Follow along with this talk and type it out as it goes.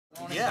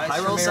Yeah, high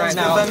roll sounds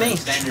good by me.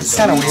 It's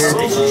kind of weird.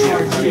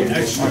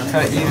 I'll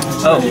cut you.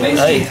 Oh,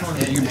 hey.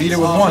 You beat it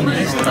with one.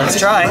 Let's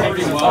try.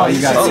 Oh,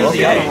 you got it.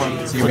 Okay.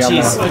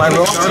 Jeez, my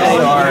rolls today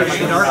are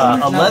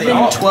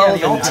 11,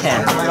 12, and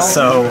 10.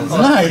 So,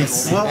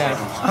 Nice. well,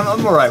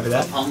 I'm alright with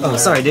that. Oh,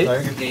 sorry, dude.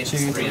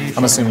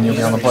 I'm assuming you'll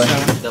be on the play.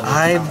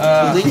 I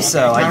believe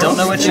so. I don't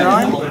know what you're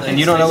on, and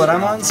you don't know what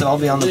I'm on, so I'll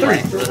be on the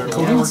play.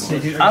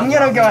 I'm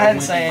gonna go ahead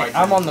and say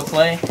I'm on the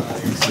play.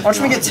 Watch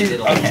me get two.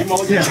 Okay.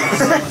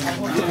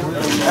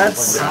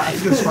 That's...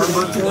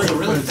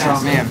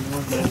 Oh, man.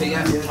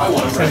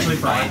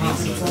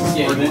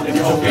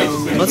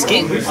 Let's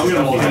keep.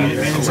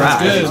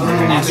 Right.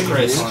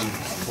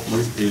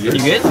 You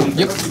good?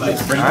 Yep.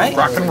 Alright.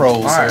 Rock and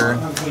roll, sir.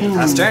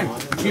 Last turn.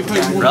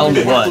 Round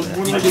 1.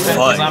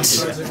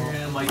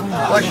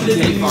 Fight.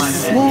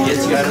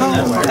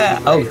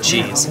 Oh,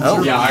 jeez. Oh,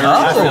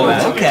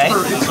 okay.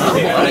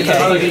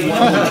 Okay.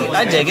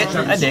 I dig it.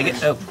 I dig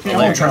it. Oh,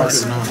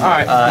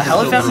 Alright.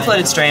 Hallowed Fountain,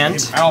 Flooded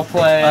Strand. I'll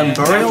play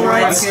Unburial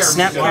Rites,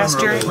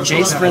 Snapcaster,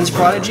 Jace, Vryn's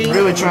Prodigy,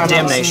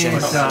 Damnation.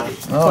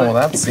 Oh, well,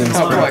 that seems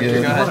pretty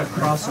good.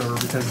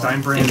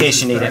 In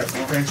case you need it.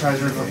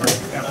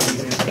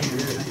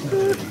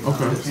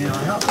 Okay.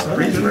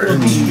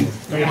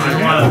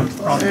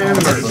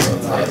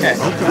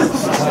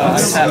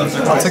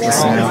 I'll take the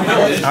snap.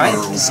 Alright,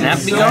 snap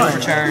be gone.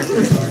 Return.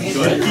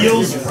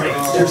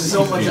 There's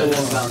so much I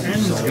love about it.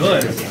 It's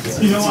good.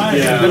 You know why?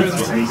 Yeah.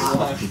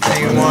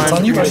 Take one. It's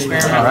on you, buddy.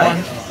 Alright.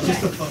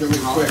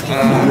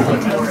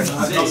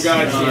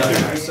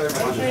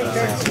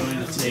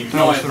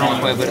 No, it's the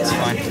wrong way, but it's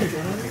fine.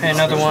 Okay,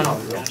 another one.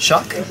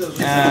 Shock.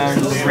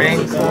 Ring.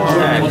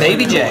 And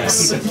Baby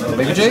Jace.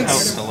 Baby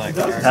Jace.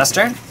 Pass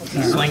turn.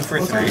 Swing for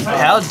 3.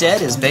 How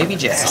dead is Baby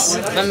Jace?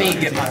 Let me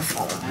get my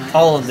phone.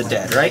 All of the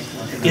dead, right?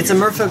 It's a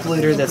merfolk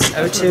looter that's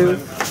O2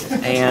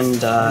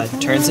 and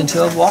turns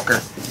into a walker.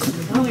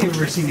 I've only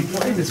ever seen you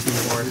play this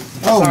before.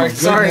 Oh, my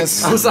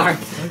goodness. I'm sorry.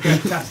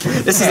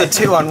 This is a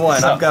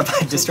 2-on-1. I've got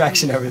my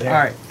distraction over there.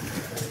 Alright.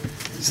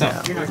 So,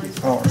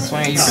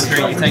 swing at you for 3,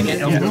 you take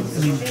it?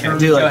 I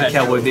do like the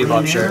Cowboy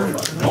Bebop shirt.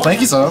 Well, thank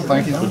you, sir.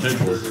 Thank you.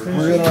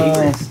 We're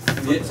gonna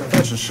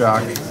catch a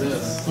shock.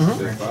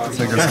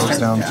 Take ourselves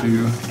down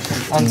to...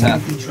 On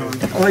tap.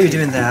 While you're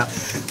doing that,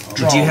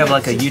 do you have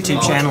like a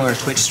YouTube channel or a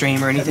Twitch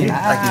stream or anything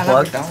I can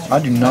plug? I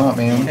do not,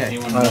 man.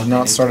 I have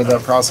not started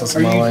that process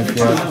in my life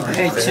yet.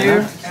 Okay,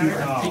 2.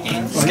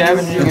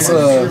 Scavenging.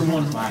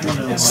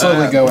 It's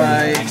slowly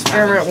going.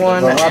 Experiment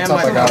 1. The laptop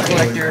I got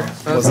collector.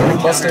 was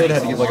busted.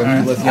 Had to get like a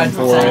new lithium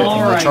for it,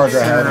 and the charger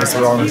I had was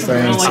the wrong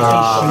thing. So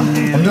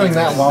I'm doing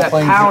that while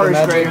playing Power is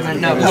Magic. greater than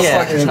no.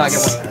 Yeah, It's not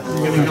good.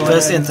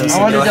 Those Synthos. I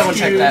want to double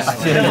check that. I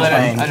feel like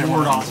playing. I didn't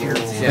work off here.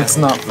 Yeah. It's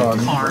not fun.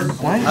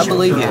 I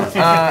believe you.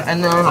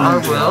 And then I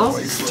will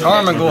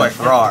Tarmogoyf,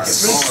 roar.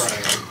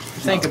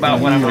 think about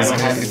what I'm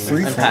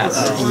doing and pass.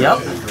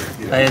 Yep.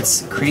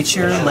 It's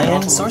creature,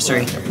 land,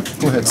 sorcery.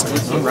 Go ahead,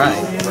 sir. Alright.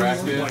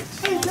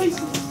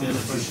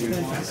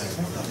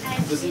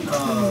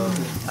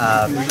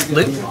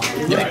 Loot?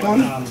 Yep.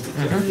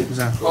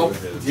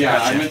 Yeah,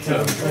 I meant to.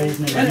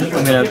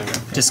 I'm gonna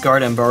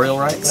discard Unburial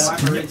Rites.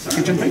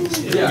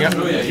 Yep.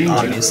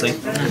 Obviously.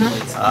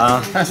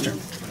 Faster.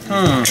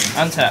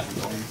 Untap.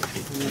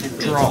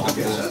 Draw.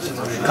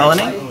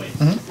 Colonnade?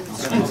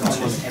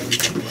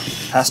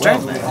 Pass turn?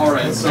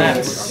 Alright, so.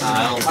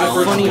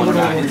 Funny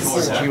little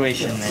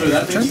situation there.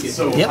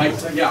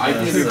 Yep. Yeah, I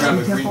can either grab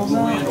a green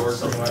land or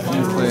something.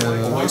 Play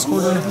a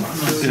Scorcher.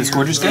 Is the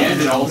Scourger's good?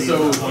 And it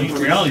also.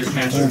 Reality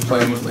We'll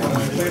play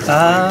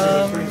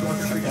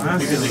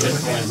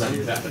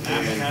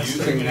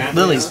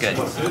Lily's good.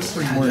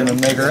 We're gonna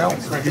make her out.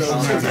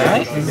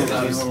 Alright.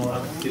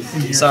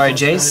 Sorry,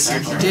 Jace.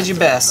 You did your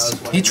best.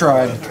 He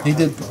tried. He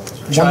did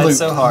Tried one loop.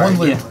 so hard,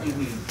 One loop.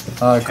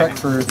 yeah. Crack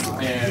for...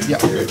 Yeah.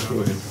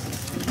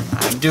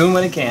 I'm doing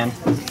what I can.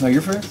 No,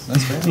 you're fair.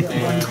 That's fair.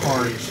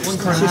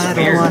 I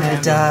don't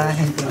wanna die.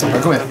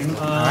 Right, go ahead.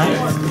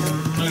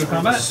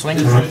 Swing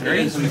for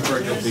 3.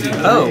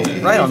 Oh,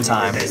 right on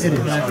time.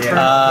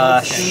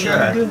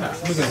 Sure.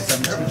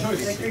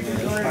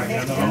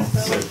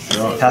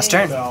 Pass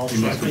turn.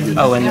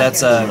 Oh, and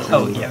that's a...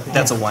 Oh, yeah,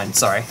 that's a 1,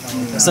 sorry.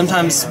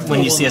 Sometimes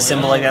when you see a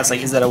symbol like that, it's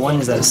like, is that a 1,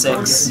 is that a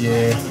 6?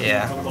 Yeah.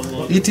 Yeah.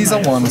 ET's a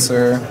 1,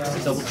 sir.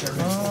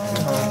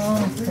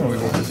 What are we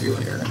going to do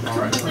here?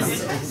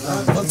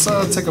 Let's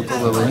take up the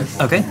Lily.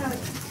 Okay.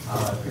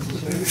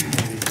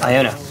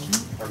 Iona.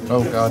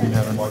 Oh god in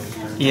heaven.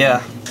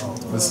 Yeah.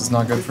 This is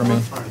not good for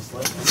me.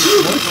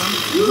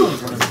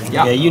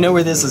 Yeah, you know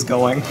where this is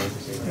going.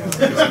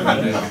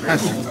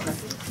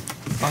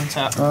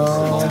 Untap.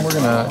 We're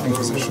gonna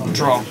Inquisition.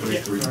 Draw.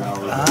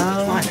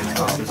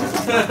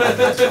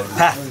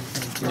 Path.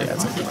 Yeah,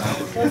 it's okay.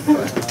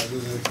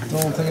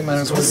 Don't think it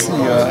matters. What's the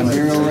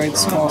Unburial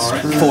Rites cost?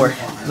 4.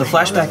 The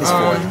flashback is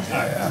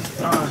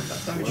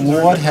 4.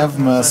 Lord have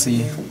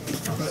mercy.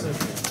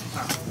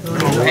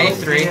 Pay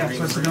 3.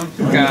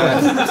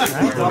 Got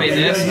pay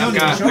this. I've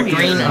got a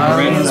green and a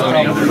red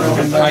floating.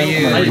 I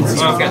use.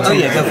 Oh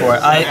yeah, go for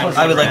it.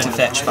 I would like to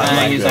fetch 5 I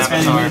life. use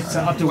Avatar,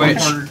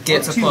 which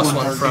gets a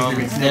 +1 from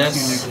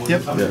this.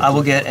 I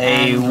will get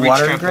a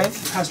water grave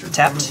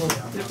tapped.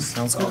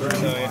 Sounds good.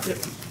 So yeah,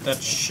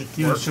 that should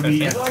work. I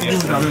think. Yeah.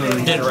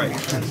 Did it right.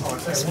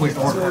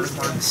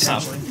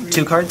 Stop.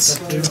 2 cards.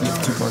 2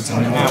 cards in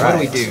there. Now what do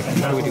we do?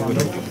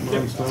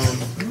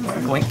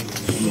 Boink.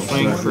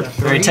 Playing for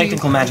 3. Very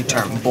technical Magic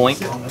term. Boink.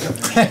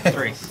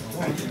 3.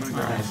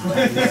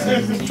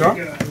 Draw.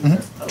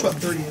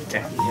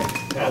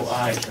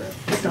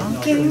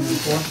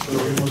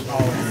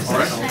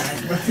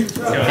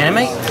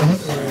 Animate.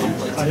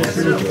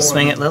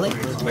 Swing at Lily.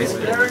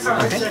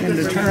 End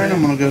of turn,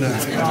 I'm gonna go to.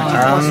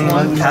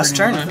 Pass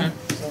turn. I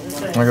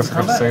guess I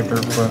could have saved her,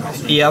 but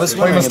Yeah, I was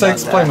play wondering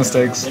mistakes, about play that.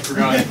 mistakes.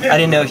 I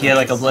didn't know if he had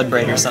like a blood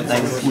braid or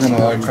something. We're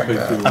gonna crack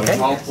that. Okay.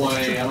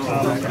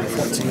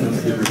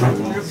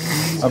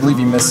 I believe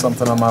you missed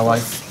something on my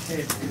life.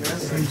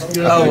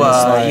 Oh,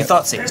 you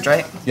Thoughtseized,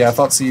 right? Yeah, I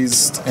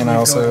Thoughtseized, and I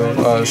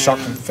also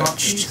shocked and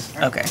fetched.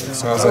 Okay.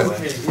 So I was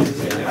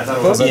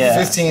at, Yeah.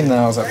 15,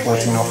 now I was at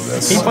 14 off of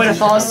this. He played a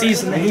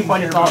Thoughtseize and then he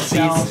played a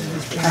Thoughtseize.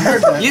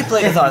 You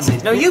played a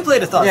Thoughtseized. No, you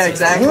played a Thoughtseized. Yeah,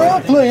 exactly. We're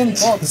all playing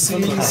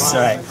Thoughtseized. That's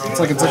right. It's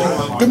like it's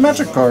a good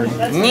magic card.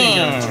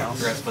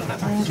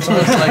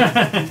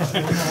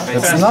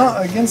 It's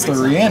not against the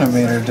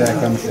Reanimator deck,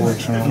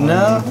 unfortunately.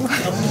 No.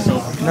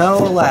 No,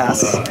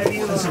 alas.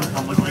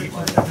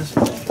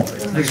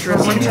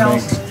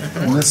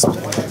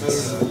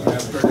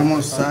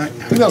 Almost sack. I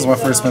think that was my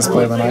first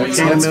misplay of the night.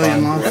 So Gain a that's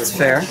million fine. life. That's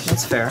fair.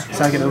 That's fair.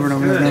 Sack it over and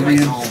over and over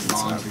again.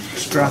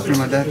 Just draw through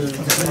my deck.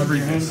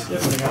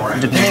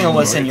 Depending on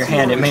what's in your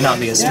hand, it may not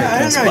be a strict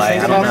misplay.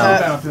 I don't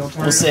know.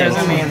 We'll see. I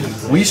mean,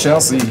 We shall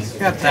see.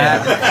 got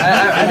that.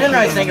 I didn't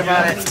really think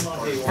about it.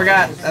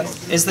 Forgot.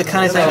 That's It's the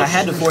kind of thing I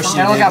had to force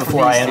you to do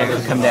before I ended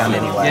up come down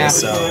anyway. Yeah.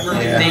 So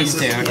these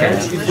two. Okay.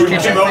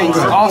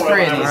 All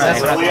 3 of these.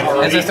 That's what I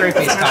thought. It's a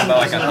 3-piece combo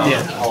like I thought.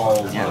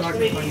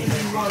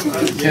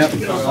 Yep.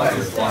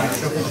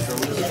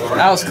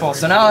 That was cool.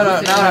 So now I know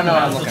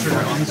what I'm looking for.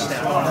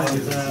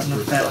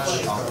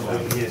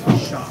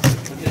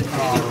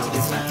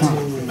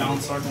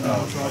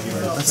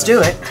 let's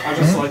do it.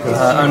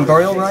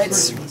 Unburial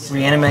Rites,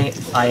 reanimate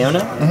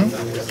Iona.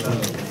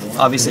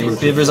 Obviously,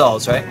 it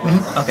resolves, right?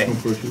 Okay.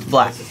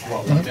 Black.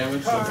 All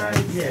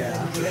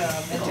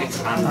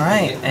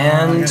right,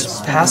 and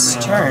pass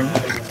turn. I'll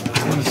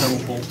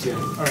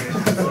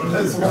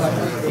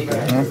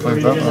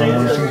play that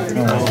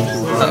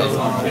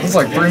one. It's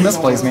like 3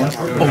 misplays, man.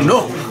 Oh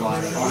no!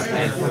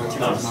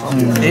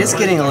 It is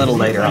getting a little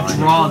later on.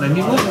 Draw, then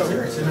you look.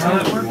 How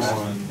it works.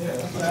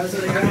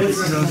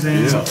 Goes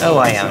in. Oh,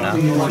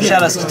 Iona.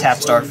 Shout outs to Tap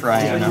Start for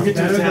Iona.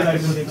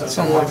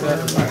 Something like that.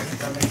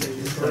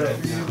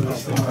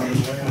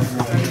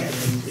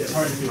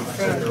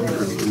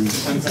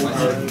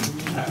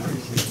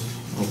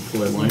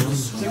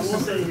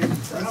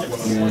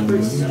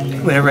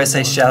 Whenever I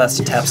say shout outs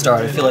to Tap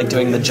Start, I feel like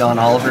doing the John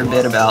Oliver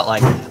bit about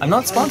like, I'm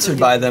not sponsored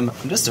by them,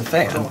 I'm just a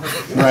fan.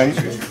 Right?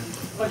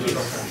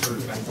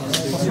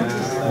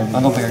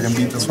 I don't think I can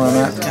beat this one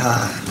at.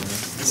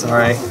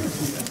 Sorry.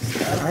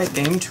 Alright,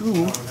 game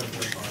 2.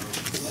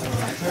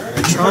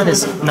 Tron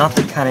is not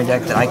the kind of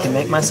deck that I can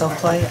make myself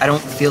play. I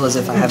don't feel as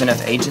if I have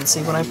enough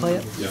agency when I play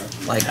it.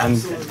 Like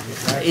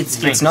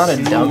it's not a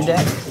dumb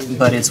deck,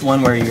 but it's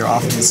one where you're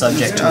often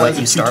subject to what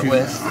you start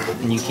with,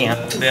 and you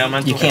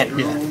can't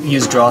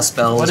use draw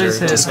spells or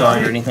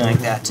discard or anything like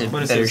that to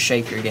better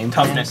shape your game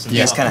plan. You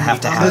just kind of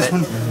have to have it.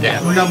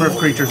 Number of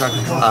creatures I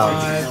control.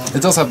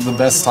 It does have the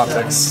best top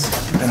decks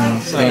in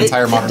the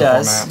entire modern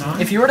does.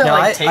 format. If you were to Now,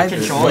 like take I've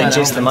control played of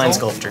Jace the Mind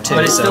Sculptor too,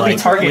 but it's so still be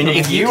like, targeting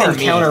if you can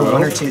counter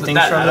 1 or 2 things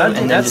from them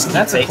and then just keep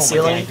that's a fake cool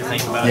sealing, mechanic to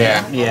think about.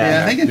 Yeah.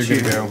 yeah. they can You're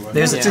shoot. good to go.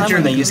 There's a time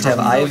when they used to have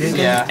Eye of Ugin,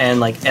 Yeah. and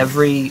like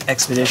every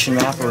expedition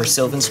map or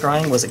Sylvan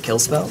Scrying was a kill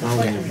spell.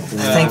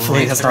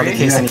 Thankfully, that's not the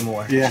case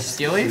anymore. Yeah.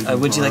 Steely?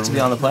 Would you like to be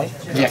on the play?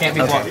 You can't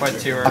be blocked by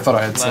 2 or I thought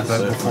I had said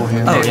that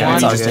beforehand. Oh, yeah,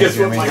 it's all just good. didn't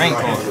hear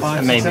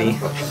me. Maybe.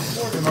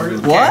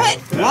 What?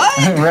 What?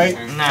 Right?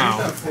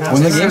 No.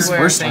 When the This game's is where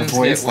first things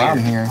boy, get it's loud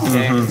in here.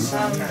 Okay. Trying to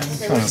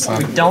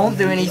suck. Don't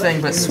do anything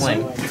but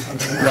swing.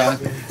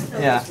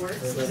 Yeah.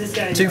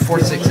 2, 4,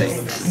 6,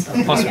 8.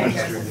 Plus 1.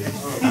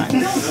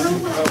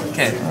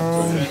 Okay.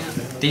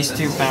 These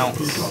 2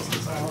 bounce.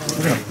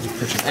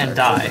 And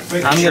die.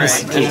 I'm gonna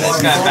Trey, and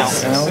this guy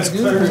bounces. Sounds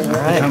good.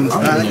 Alright.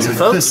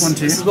 Folks, this one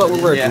too. This is what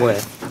we're working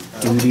with.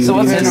 So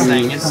what's his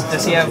thing?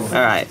 Does he have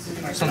Alright.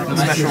 something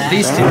special?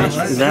 These 2.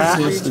 That.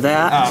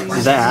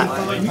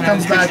 He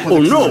comes back with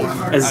Oh no!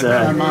 As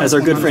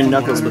our good friend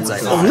Knuckles would say.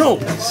 Oh no!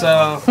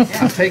 So,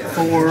 I take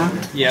 4.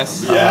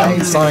 yes.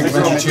 Sonic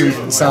Adventure 2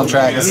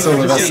 soundtrack is still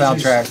the best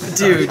soundtrack.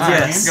 Dude, Alright,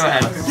 yes. go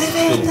ahead.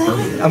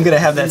 I'm gonna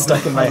have that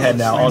stuck in my head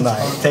now all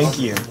night. Thank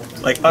you.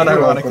 Like,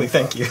 unironically,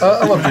 thank you.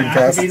 I love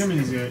Dreamcast.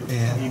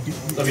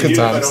 Good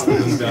times.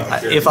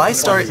 If I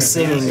start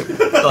singing,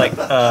 like,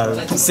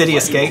 City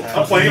Escape,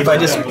 if I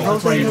just roll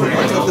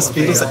at the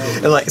speed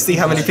and, like, see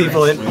how many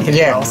people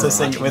can also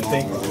sing it with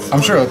me.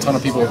 I'm sure a ton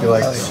of people would be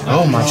like,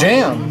 oh, my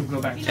jam.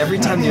 Every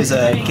time there's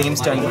a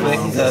Games Done Quick,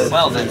 the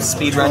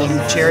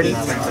speedrunning charity,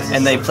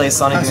 and they play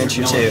Sonic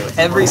Adventure 2,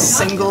 every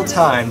single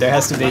time there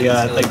has to be,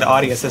 like, the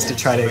audience has to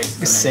try to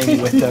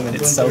sing with them, and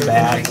it's so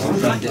bad.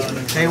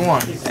 Day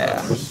one.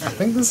 Yeah. I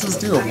think this is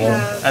doable.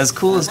 As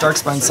cool as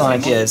Darkspine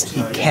Sonic is,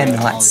 he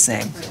cannot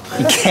sing.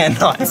 He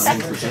cannot sing.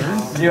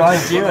 Do I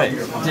do it?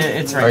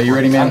 It's right. Are you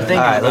ready, man? I'm thinking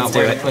Alright, about let's do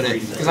where it. to put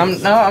it. Because I'm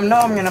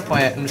gonna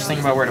play it. I'm just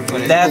thinking about where to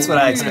put it. That's what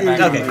I expect.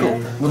 Okay, cool.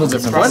 A little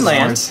different. One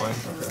land,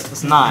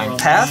 It's 9.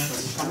 path,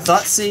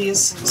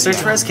 Thoughtseize, search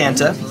for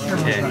Azcanta.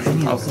 Okay.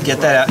 I'll get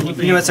that out.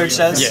 You know what search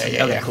does?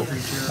 Yeah. Okay, cool.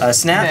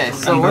 Snap, Okay,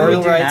 so what do we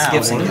Unburial do Rites, now?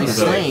 Gifts What do we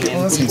Ungiven. swing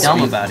and be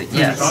dumb about it?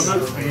 Yes.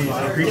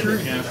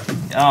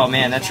 Oh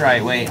man, that's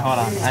right. Wait, hold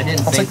on. I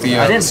didn't think. take the,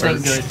 I didn't search.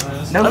 think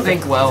good. No,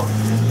 think well.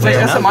 Wait,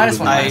 that's a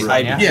 -1. I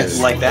yeah?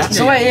 like that.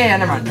 So wait, yeah,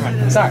 never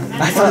mind. Sorry.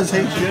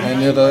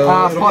 And it'll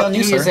be on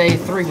you, He is sir. a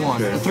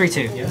 3-1, a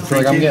 3-2. I feel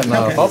like I'm getting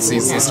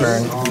Thoughtseize this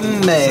turn.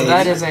 May.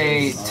 That is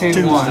a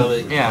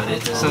 2-1. Yeah.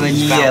 So they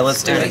just Yeah, bounce.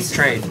 let's do it. It's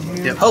trade.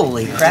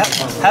 Holy crap.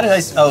 How did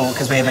I... Oh,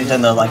 because we haven't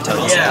done the life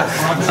totals.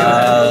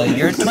 Yeah.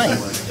 You're at 20.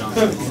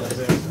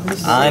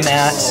 I'm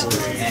at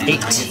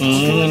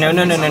 18. No.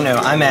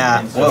 I'm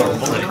at... Whoa,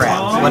 holy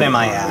crap. What am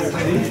I at?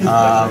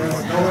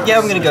 Yeah,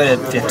 I'm going to go to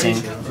 15.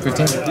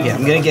 15? Yeah,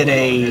 I'm going to get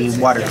a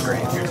Water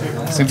Grave.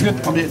 Seems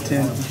good. I'll be at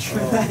 10.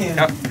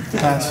 Yep.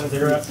 Pass.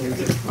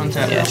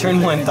 Untap. Yeah,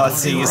 turn 1,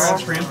 Thoughteize.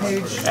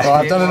 Well,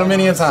 I've done it a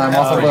many a time.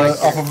 Off of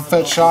a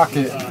fetch shock,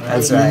 it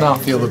does right.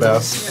 not feel the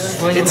best.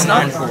 It's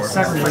not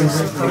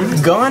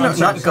gone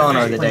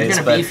are the days,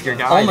 gonna but beef your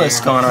guy almost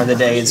there. gone are the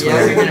days you're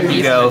where gonna you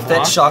beef go him, fetch,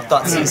 huh? shock,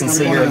 Thoughtseize, and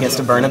Seer against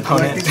a burn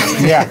opponent.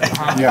 Yeah.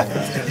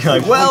 You're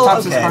like, well, Top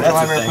okay, that's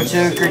a put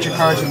thing. two creature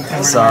cards and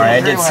Sorry,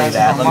 I did see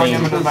that.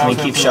 Let me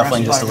keep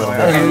shuffling just a little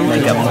bit to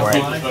make up for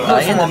it.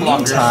 In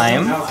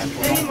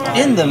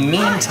the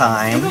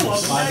meantime,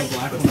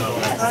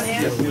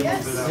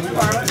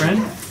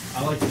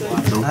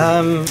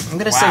 I'm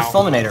gonna say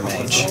Fulminator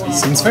Mage.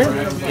 Seems fair.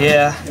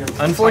 Yeah,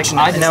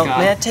 unfortunate. Now, got-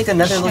 may I take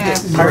another look at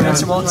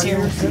Pyromancer Waltz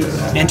here?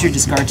 Enter,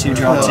 discard 2,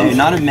 draw 2.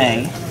 Not a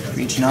May.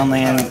 Reach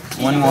non-land,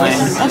 1/1.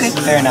 Okay,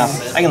 fair enough.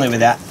 I can live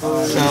with that.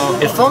 So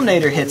If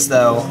Fulminator hits,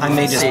 though, I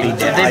may just be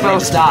dead. They I may both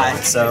just be die.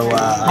 dead. So,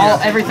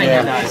 everything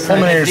Yeah. here dies.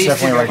 Fulminator's These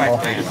definitely two right go call.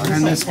 back there.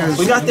 And this goes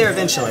we got there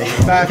eventually.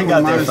 back We with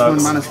got there,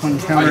 folks. -1/-1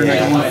 counter, and I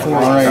go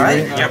 1/4. Alright.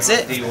 Alright, that's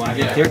it.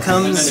 Here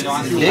comes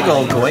big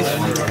old Goy.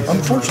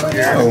 Unfortunately,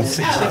 no.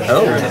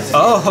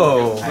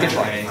 Oh.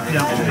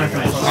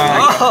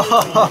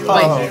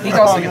 Wait, he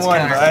also gets One,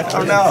 countered. right?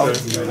 Oh no.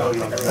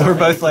 We're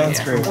both land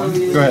screwed. Go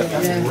ahead.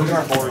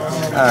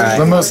 Alright.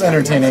 The most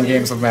entertaining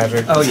games of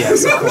Magic. Oh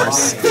yes, of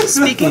course.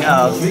 Speaking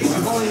of,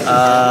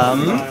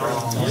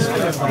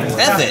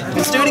 F it.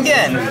 Let's do it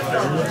again.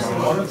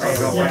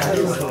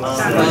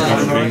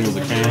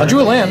 I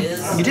drew a land.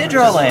 You did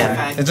draw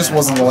land. It just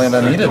wasn't the land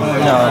I needed.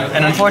 No,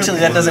 and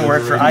unfortunately that doesn't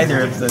work for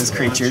either of those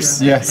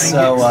creatures. Yes.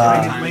 So,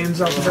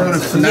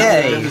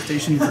 yay.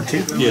 Station for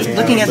 2.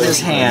 Looking at this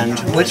hand,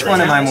 which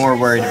one am I more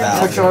worried about?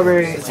 Switch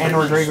library and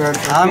or graveyard.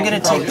 I'm gonna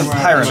take the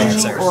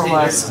Pyromancer. Or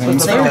less. I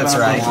think that's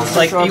right.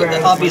 Like,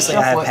 obviously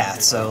I have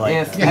paths, so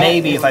like,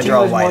 maybe if I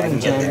draw white I can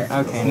get there.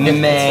 Okay.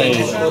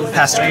 May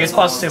pass turn. It's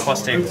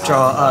 +2/+2.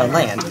 Draw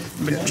land.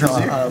 Draw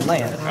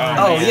land.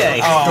 Oh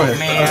yay! Oh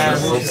man.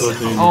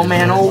 Oh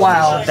man. Oh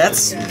wow.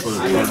 That's a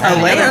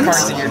land.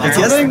 cards in your deck.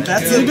 Yes,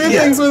 that's You do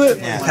things with it.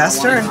 Pass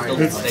turn.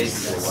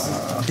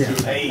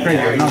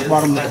 Graveyard, not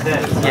bottom left.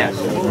 Yeah.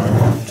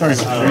 Sorry.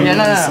 Yeah.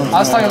 No. I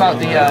was talking about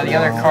the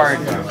other card.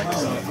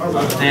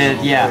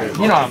 Yeah.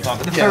 You know what I'm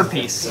talking about. The third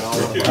piece.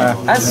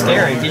 That's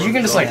scary because you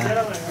can just like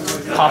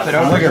pop it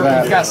over. Look at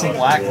that. You've got some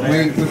black.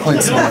 We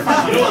played smart.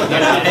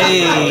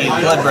 Hey,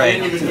 Bloodbraid.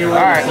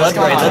 Alright,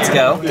 Bloodbraid, let's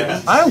go.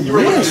 I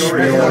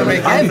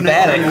wish. I'm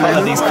bad at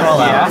calling these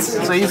call-outs.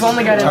 So you've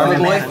only got Boy,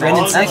 infinite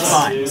Brandon That's 6.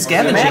 fine.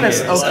 Scavenging.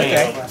 Mana's is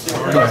okay.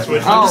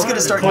 I'm just gonna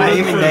start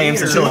naming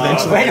names until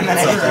eventually. Wait a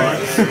minute.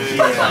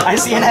 I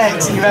see an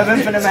X. You have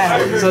infinite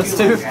mana. So it's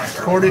 2.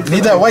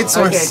 Need that white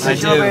Okay, source. so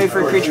strawberry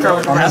for creature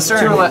card. Pass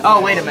turn. Oh,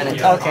 wait a minute.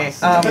 Okay.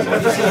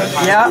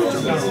 Yeah.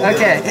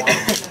 Okay.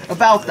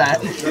 About that.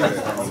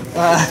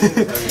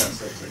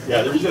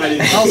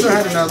 I also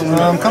had another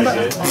one. Come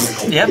back.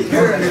 Yep.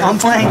 I'm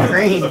playing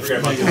green. And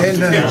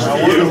the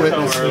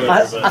witness.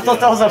 I thought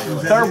that was a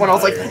third one. I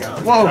was like,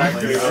 whoa.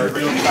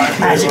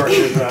 Magic.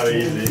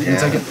 Can you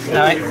take it?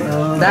 Alright.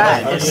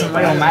 That is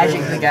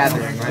Magic the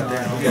Gathering right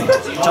there.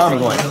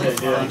 Charming.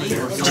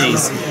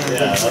 Jeez.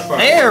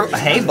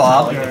 Hey,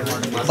 Bob.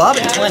 Bob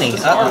at 20.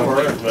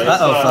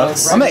 Uh-oh,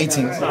 folks. I'm at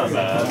 18.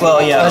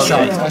 Well, yeah, okay.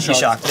 shocked. You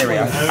shocked. There we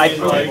are. I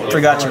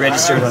forgot you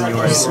registered on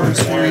yours.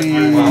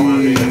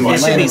 It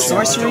should be be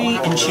sorcery,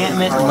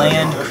 enchantment,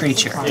 land,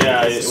 creature. Go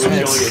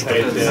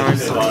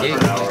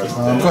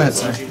ahead,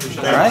 sir.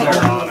 Alright.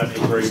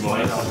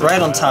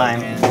 Right on time.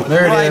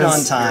 There it right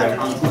is. on time.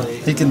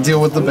 He can deal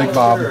with the big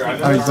bob.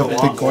 I mean, the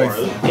big goy.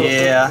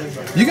 Yeah.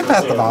 You can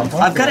pat the bob.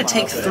 I've got to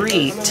take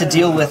 3 to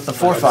deal with the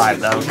 4/5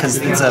 though, because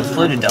it's a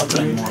floated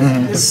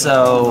delta.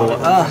 So,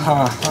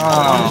 fine.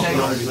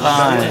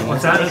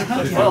 What's that?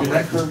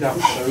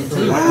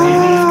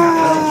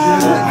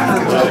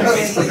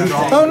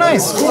 Oh,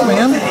 nice. Cool,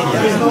 man. You've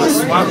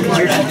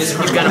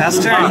got a pass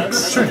turn.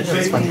 Sure,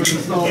 that's fine.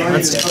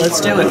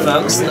 Let's do it,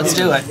 folks. Let's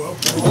do it.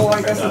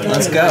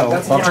 Let's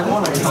go.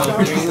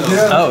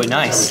 Oh,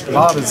 nice.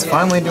 Bob is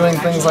finally doing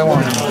things I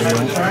want him to do.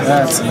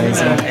 That's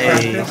amazing.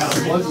 Hey.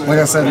 Like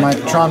I said, my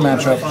Tron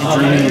matchup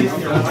drew me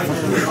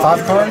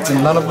 5 cards,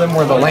 and none of them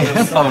were the land.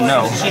 Oh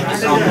no.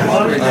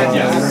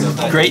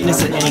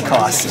 Greatness at any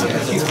cost.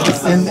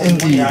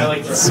 Indeed.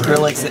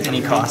 Skrillex at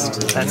any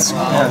cost. That's.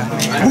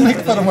 Don't make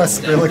fun of my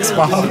Skrillex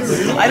Bob.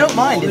 I don't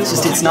mind. It's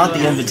just it's not the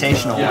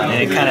invitational one,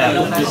 and it kind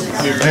of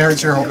It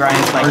hurts your whole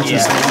grinds my hurts your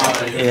soul.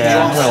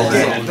 yeah. A little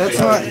bit. That's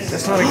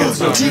not a good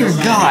sign. Dear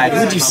God,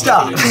 would you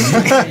stop?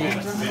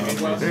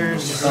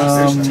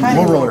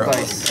 We'll roll her up.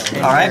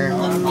 Alright.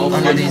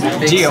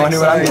 Gee, I wonder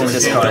what I'm going to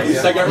discard.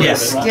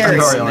 Yes.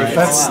 Unburial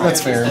Rites.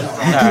 That's fair.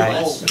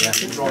 Alright.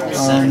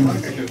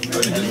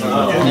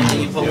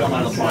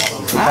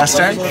 Last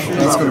turn?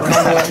 Let's go to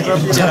combat.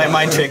 Jedi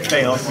Mind Trick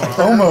failed.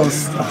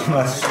 Almost.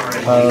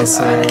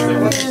 So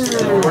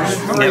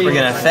Yeah, we're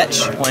going to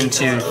fetch 1,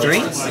 2, 3.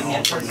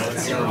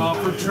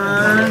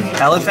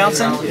 Hallowed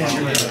Fountain.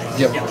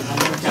 yep.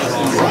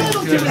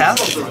 Path.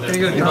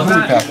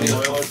 Pathing.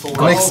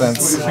 Makes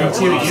sense.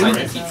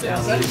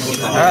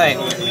 Alright.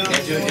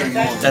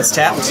 That's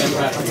tapped.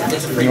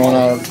 You want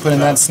to put in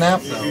that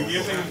snap?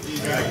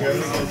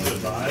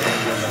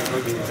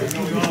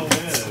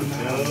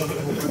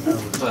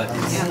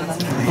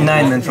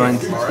 9 then fine.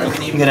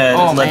 I'm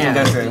gonna let them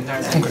go through.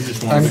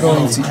 I'm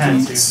going to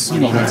eat. You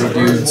don't have to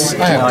dudes.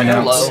 I have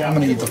notes. I'm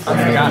going to eat the fun.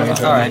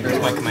 Alright, there's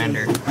my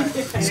commander.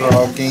 So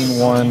I'll gain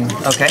 1.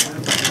 Okay.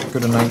 Go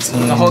to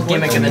 19. The whole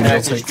gimmick of the deck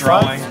is Take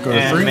drawing 5. Go to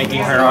and 3.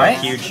 making her Alright.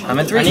 huge. I'm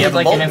in 3. I You need have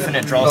like bolt? an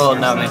infinite draw. Oh,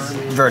 no,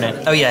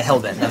 Verdant. Oh yeah,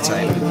 Hellbent, that's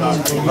right.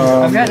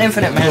 I've got an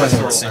infinite mana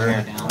source in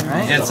here.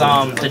 Alright. It's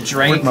the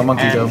Drake Where'd my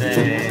monkey and go?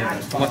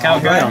 the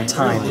Lookout Right guy. on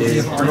time,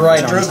 dude.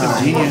 Right on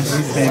time. Genius,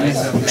 baby.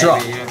 Draw.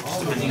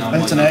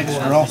 That's an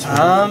extra also.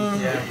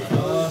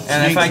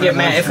 And if I get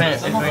mana,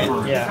 Sphinx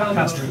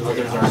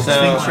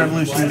so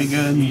Revolution would be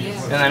good. You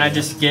and then I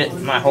just get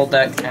my whole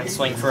deck and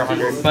swing for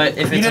 100. But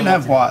if it's didn't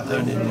have what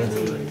though, did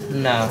you?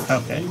 no,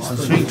 Okay, so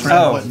Sphinx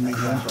Oh. wouldn't be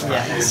good.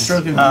 yeah.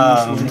 Stroke of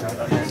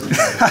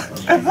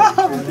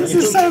This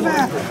is so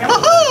bad.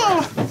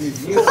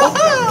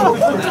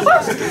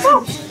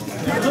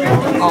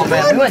 Oh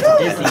man, we went to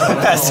Disney.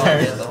 That's her.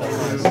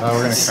 We're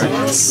going to crack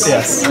this.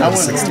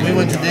 Yes. we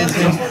went to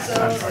Disney.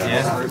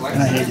 Yeah.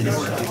 And I hated it.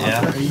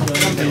 Yeah.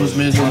 It was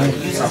miserable.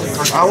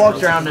 I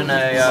walked around in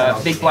a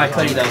big black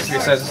hoodie though, so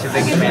your size is too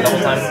big for me the whole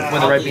time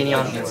with a red beanie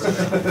on.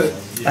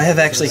 I have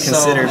actually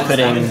considered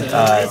putting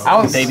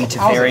Baby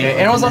Teferi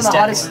and it was in on this the deck,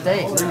 hottest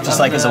day. just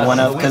like as a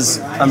 1-up, because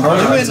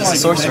Unburial Rites is a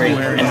sorcery,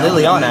 and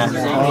Liliana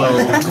will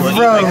eat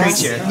my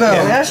creature. No,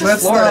 That's just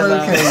that's Florida,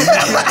 not okay.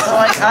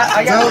 Like, I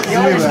got the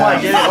only do reason why I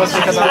did it was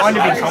because I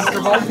wanted to be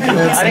comfortable. I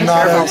didn't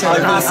not care if I okay.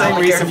 was not, Same I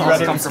reason cared if I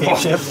was comfortable.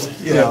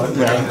 Yeah.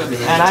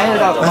 And I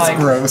ended up That's like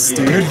gross,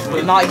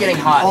 dude. not getting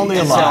hot Only a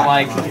until lot.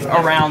 like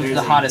around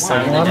the hottest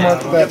time of the day.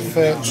 Unmark that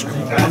fetch.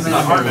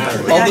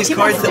 All these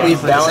cards that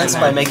we've balanced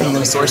by making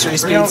them sorcery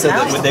speed so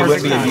that they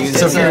wouldn't be abused.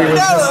 So Fury was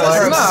just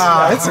like,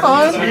 nah, it's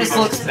fine. It just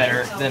looks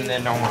better than the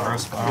normal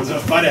rose spell.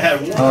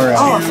 Alright.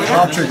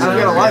 I'll trigger I've got a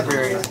it.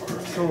 library.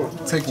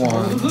 Take 1. I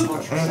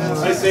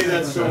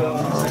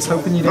was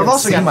hoping you didn't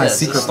also see got my this,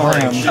 secret storage.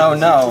 plan. Oh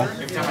no.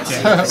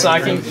 So I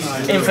can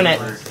infinite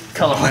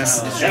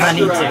colorless if I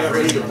need to.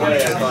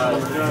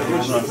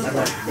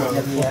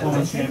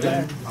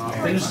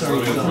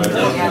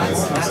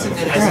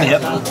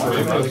 Yep.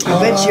 I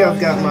bet you I've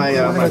got my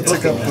I'm going to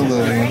tick up the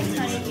Lily.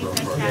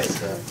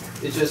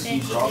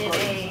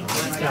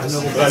 Oh,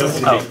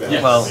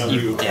 well,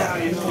 yeah.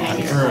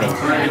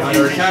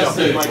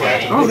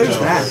 Oh, there's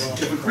that.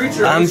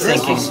 I'm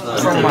thinking.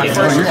 From my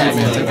first deck,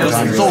 it was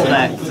the soul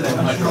deck.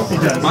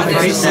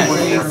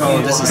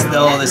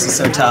 Oh, this is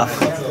so tough.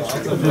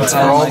 It's for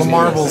all the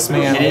marbles,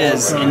 man. It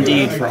is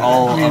indeed for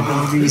all of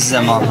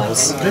the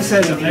marbles. This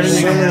has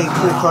everything. So many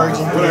cool cards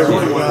in here.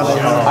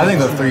 I think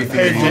the 3-3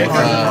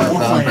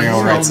 the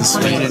Unburial Rites is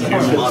sweet.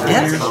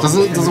 Yeah. Does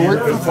it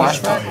work for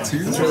flashback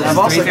too? I've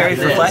also 3 got fairy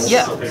for this. flat.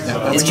 Yeah.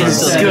 It's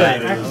just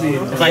good.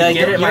 Yeah, I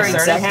get it, you're my starting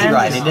exactly hand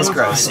right. It is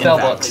gross. in Spell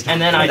fact. books,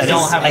 and then I That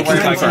don't is- have I to worry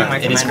can about getting confirm. my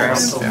It is commander.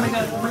 gross.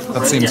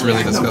 That seems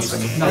really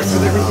disgusting.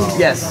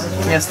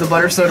 Yes, the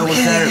butter soda was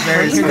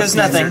very Here goes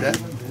nothing.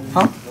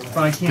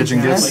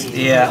 Kitchen gifts.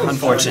 Yeah,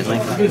 unfortunately.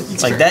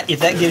 It's like that. If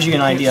that gives you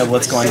an idea of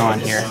what's going on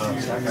here.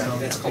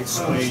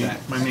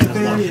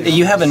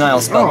 You have a Nile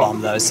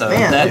Spellbomb though, so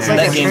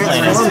that game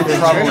plan is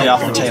probably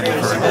off the table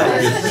for a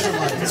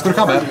bit. Let's go to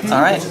combat.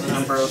 All right.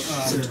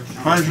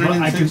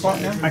 I can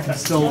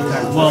still,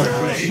 well,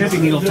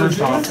 Shipping Needle first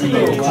off,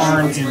 the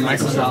Karn and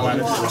Michael's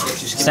Lattice.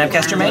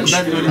 Snapcaster Mage.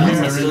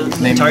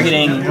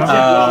 Targeting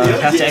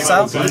path to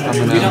Exile. Put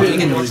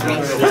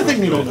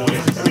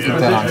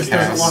that on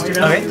cast.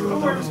 Okay.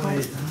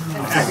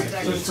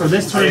 So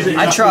this turns it.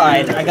 I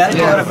tried. I gotta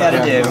do what I've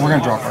gotta do. We're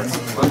gonna draw cards.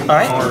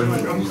 Alright.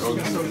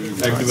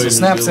 So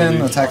snaps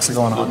in, attacks are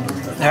going on.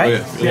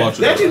 Alright. Block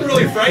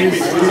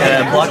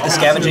the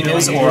Scavenging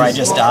Ooze or I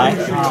just die.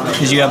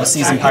 Because you have a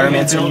Seasoned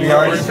Pyromancer in your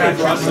yard.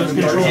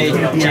 Hey,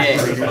 Jay.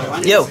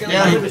 Yo.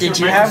 Did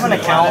you have an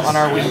account on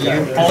our Wii U?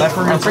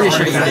 I'm pretty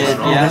sure you did,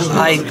 yeah?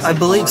 I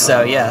believe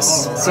so,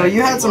 yes. So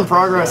you had some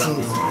progress in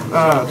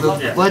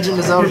the Legend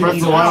of Zelda Breath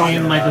of the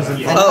Wild.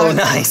 Oh,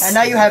 nice. And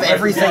now you have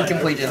everything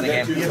completed in the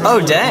game. Oh,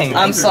 dang.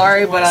 I'm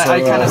sorry, but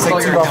I kind of stole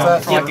take your two off account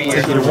that. for like a year.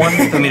 Take you to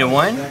 1. Put me to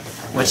 1.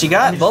 What you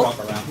got, Bolt?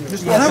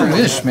 I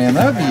wish, man.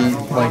 That would be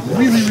like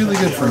really, really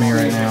good for me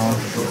right now.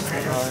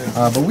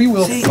 But we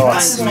will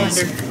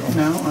Thoughtseize.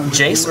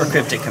 Jace or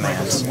Cryptic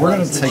Command? We're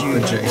gonna take the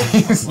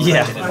Jace.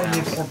 Yeah.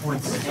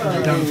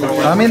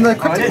 I mean, the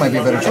Cryptic might be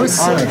a better choice,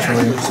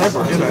 actually.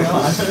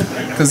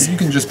 Because you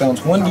can just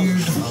bounce one dude.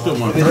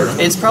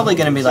 It's probably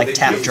going to be like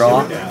tap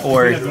draw,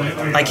 or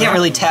I can't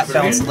really tap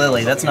bounce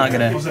Lily. That's not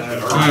going to.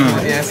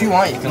 Yeah, if you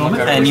want, you can look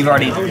at it. And you've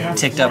already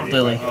ticked up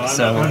Lily,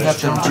 so.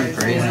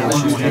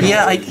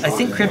 Yeah, I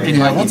think Cryptic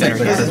might be better.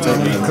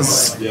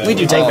 Because We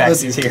do take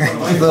backsies here.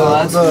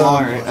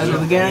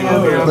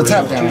 the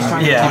tap down.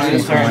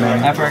 Yeah.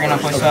 After we're gonna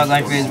play spells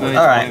like this, but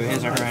Alright.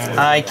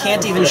 I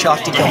can't even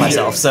shock to kill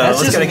myself, so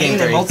let's go to game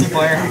 3.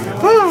 Multiplayer.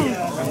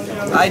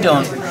 I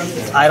don't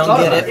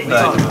get it,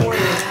 but.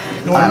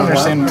 I don't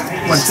understand.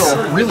 It's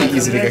really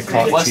easy to get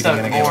caught cheating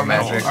in a game of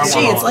Magic.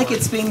 Gee, it's like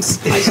it's being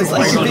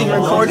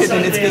recorded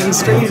and it's being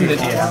streamed.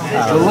 But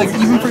like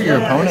even for your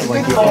opponent,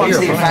 like all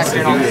your opponents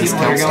can do is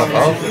count stuff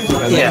up.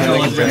 And Yeah. they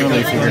can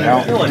generally figure it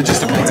out. It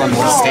just depends on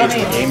what stage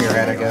of the game you're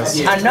at, I guess.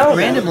 I know.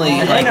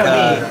 Randomly, like,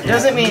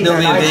 doesn't mean there'll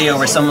be a video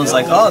where someone's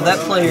like, "Oh, that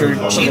player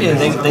cheated.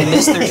 They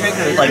missed their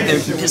trigger. Like,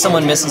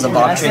 someone misses a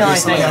box trigger or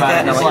something like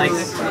that." And I'm like,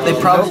 they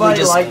probably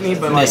just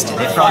missed it.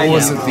 They probably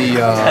Was it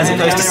the as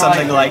opposed to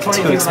something like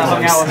too exposed.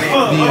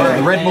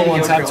 the Red Bull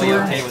on Tap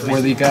Tour where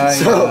the guy?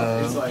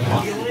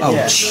 Oh,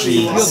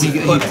 jeez. He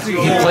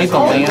played the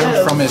land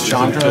from his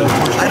Chandra.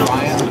 I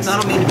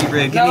don't mean to be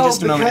rude. Give me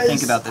just a moment to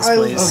think about this,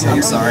 please.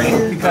 I'm sorry.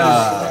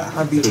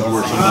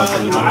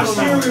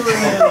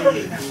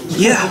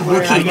 Yeah,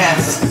 we'll keep.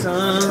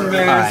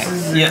 Alright.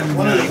 Yeah.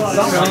 We'll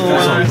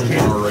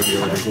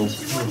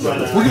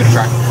give it a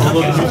try.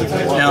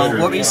 Now,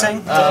 what were you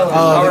saying? The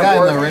guy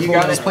in the Red Bull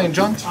that was playing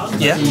Junk,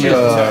 Yeah. he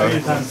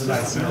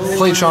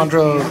played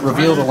Chandra,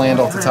 revealed a land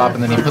off the top,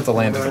 and then he put the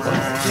land into play.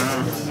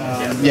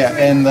 Yeah,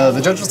 and the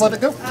judge just let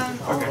it go.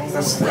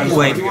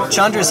 Wait,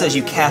 Chandra says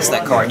you cast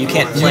that card. You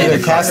can't You play either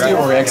the card, cast it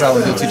right? or exile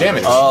and do 2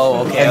 damage.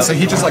 Oh, okay. And so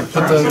he just like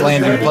put the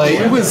land into play.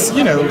 It was,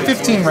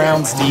 15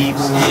 rounds deep.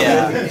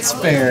 Yeah. It's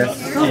fair.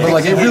 But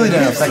like it really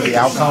didn't affect the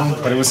outcome,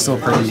 but it was still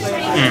pretty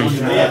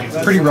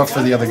rough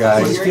for the other guy.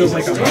 A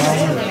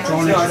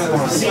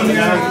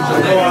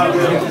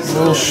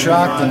little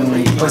shocked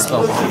and play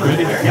spell.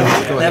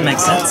 That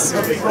makes sense.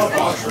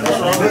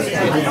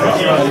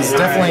 It's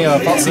definitely a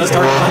Thoughtseize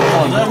target.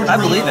 I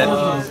believe it.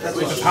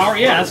 Power,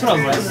 yeah, that's what I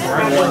was looking for.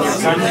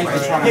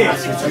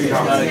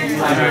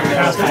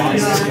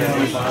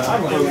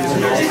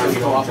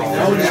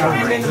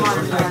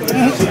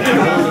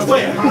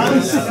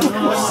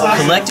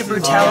 Collective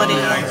Brutality.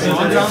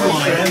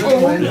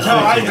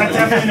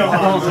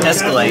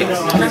 Escalate.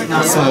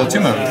 So 2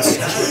 modes.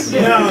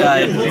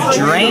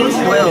 Drain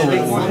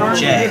Will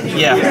J.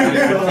 Yeah.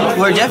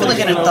 We're definitely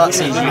going to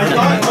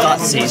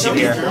Thoughtseize you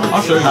here.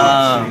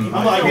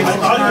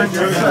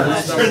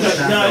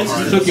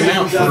 Took him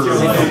out for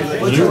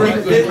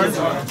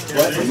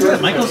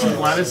Michael's and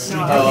Gladys.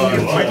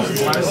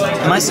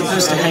 Am I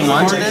supposed to hang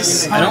on to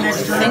this? I don't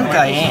think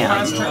I am.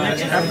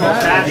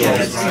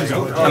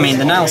 I mean,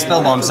 the Nile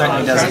Spellbomb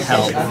certainly doesn't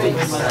help.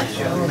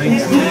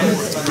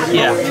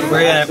 Yeah,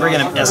 we're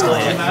gonna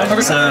escalate it.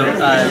 So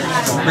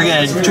we're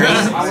gonna drain,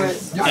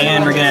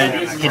 and we're gonna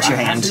hit your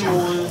hand.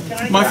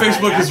 My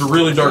Facebook is a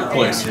really dark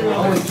place. Okay,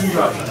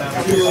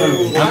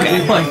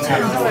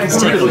 let's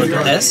take a look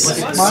at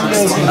this.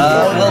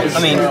 Well, I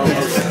mean,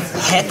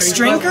 Hex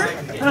Drinker?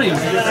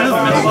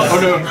 Oh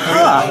no.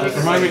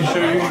 Remind me to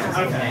show you.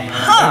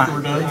 Huh.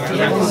 We're done.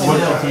 Okay,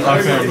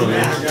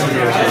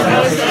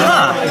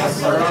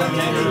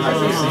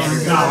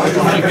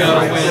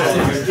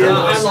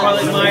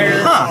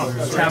 Huh.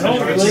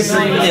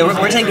 Yeah,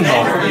 we're taking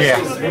both. Yeah.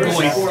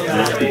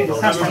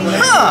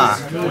 Huh.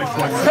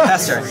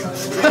 Faster.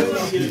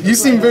 You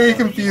seem very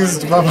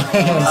confused about my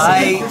hands.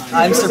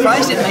 I'm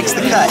surprised it makes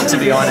the cut, to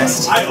be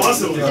honest.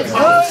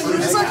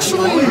 It's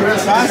actually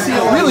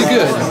really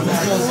good.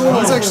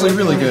 It's actually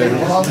really good.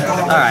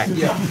 Alright.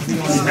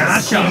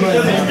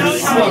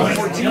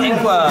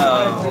 Inquo.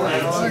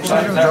 Actually,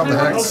 I'm gonna drop the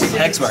Hex.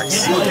 Hex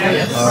works.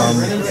 I'm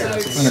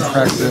gonna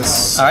crack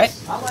this. Alright.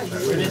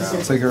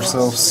 Take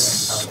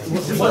ourselves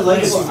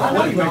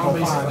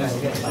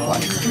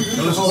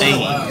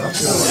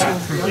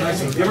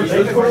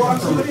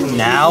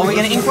Now we're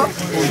gonna Inkwell?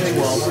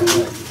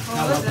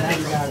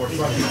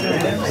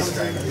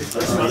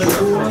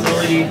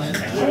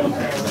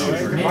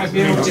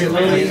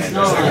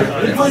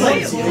 Okay.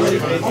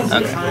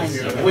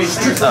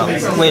 Oh,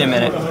 wait a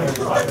minute.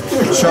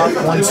 Shock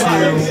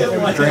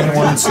 1/2, drain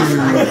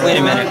 1/2. Wait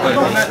a minute. Wait.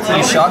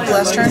 You shocked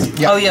last turn?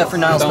 Yeah. Oh yeah, for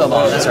Nile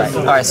Spellbomb. That's right.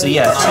 All right. So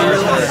yeah, 2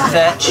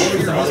 fetch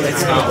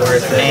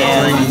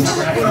and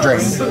Drain.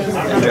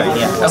 drain.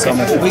 Yeah. Okay.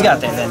 We got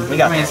there then. We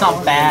got I mean, there. it's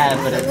not bad,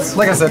 but it's...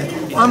 Like I said,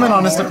 I'm an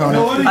honest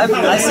opponent. I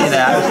see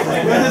that.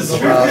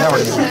 Now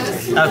we're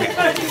gonna Okay.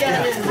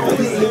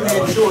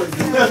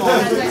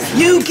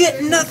 You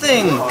get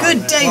nothing.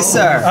 Good day,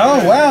 sir.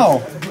 Oh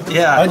wow!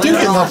 Yeah. I do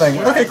get nothing.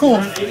 Okay, cool.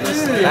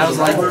 That was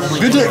like...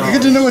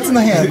 Good to know what's in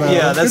the hand. Though.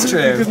 Yeah, that's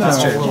true. Good to That's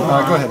know. true.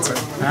 Go ahead, sir.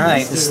 All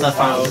right. The stuff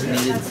I was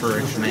needed for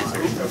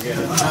Commander.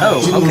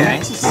 Oh, okay.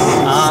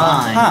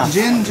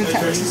 Ginger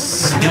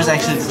Texas. It was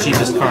actually the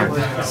cheapest card.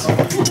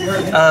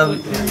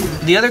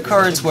 The other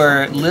cards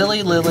were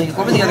Lily. What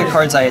were the other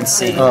cards I had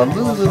seen?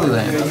 Lily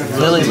Land.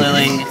 Lily,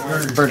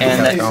 Verdant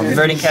and Catacomb.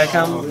 Verdant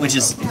Catacomb, which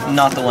is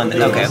not the one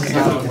that. Okay.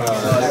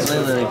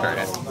 Lily,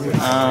 Verdant.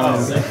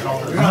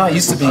 I'm not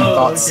used to being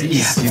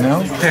Thoughtseize, you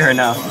know? Fair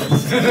enough.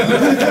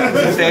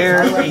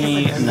 Fair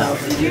enough.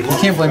 You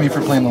can't blame me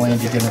for playing the land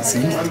you didn't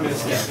see.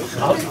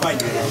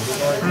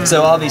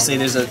 So obviously,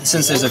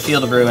 since there's a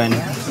Field of Ruin,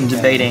 I'm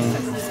debating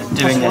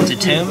doing that to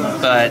Tomb,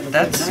 but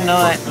that's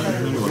not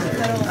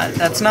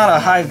a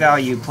high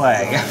value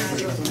play.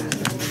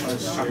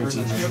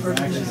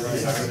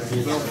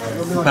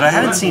 But I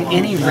haven't seen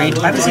any land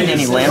folk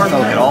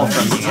at all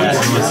from you guys.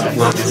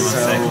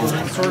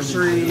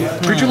 Sorcery...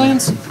 Creature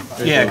lands?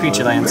 Yeah,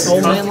 creature lands.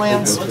 Old man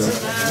lands?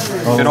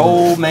 Good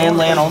old man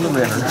land on the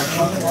river.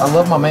 I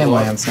love my man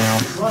lands now.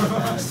 I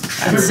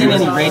haven't seen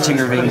any Raging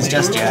Ravines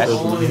just yet.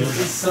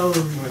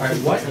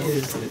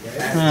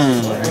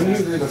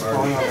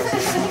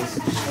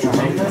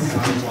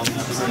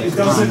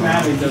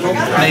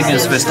 Maybe I'm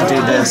supposed to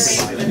do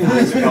this.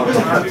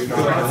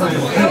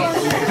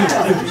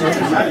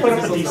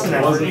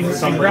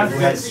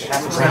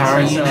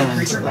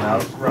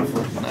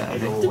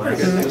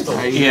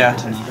 Yeah,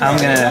 I'm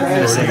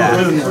gonna say that.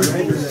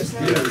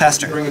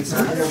 Pastor.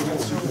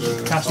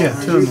 Yeah,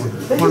 2 and 1.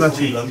 What about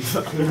you?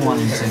 1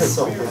 and 2.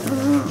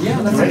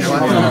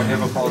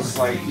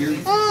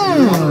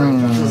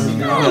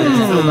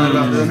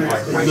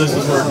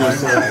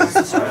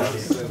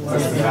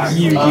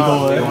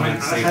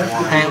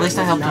 Hey, at least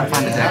I helped him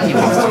find a deck he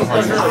wants to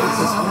play.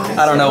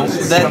 I don't know.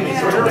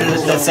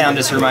 That sound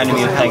just reminded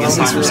me of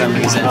Pegasus for some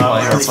reason. Or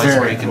a place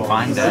where you can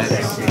find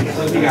decks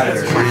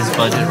for his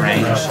budget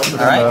range.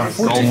 Alright.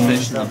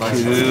 Goldfish in the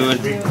budget.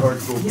 Good.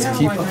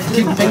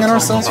 Keep pinging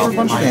ourselves for a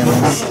bunch of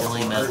damage.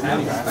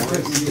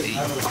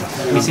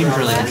 He seems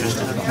really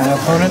interested. My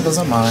opponent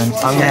doesn't mind.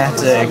 I'm gonna have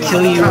to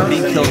kill you or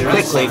be killed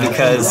quickly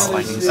because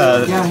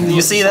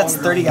you see that's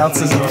 30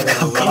 ounces of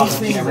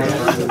coffee.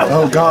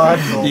 Oh god.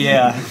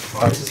 Yeah.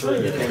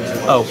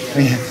 Oh.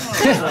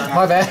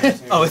 My bad.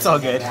 Oh, it's all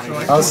good.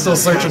 I was still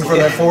searching for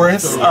that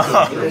forest.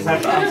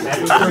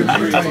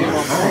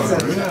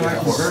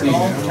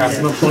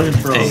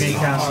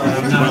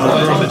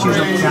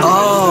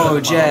 Oh,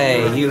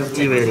 Jay, you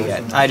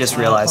idiot. I just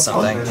realized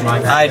something.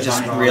 I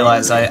just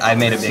realized I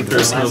made a big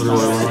mistake.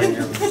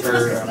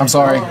 I'm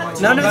sorry.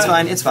 No, it's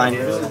fine. It's fine.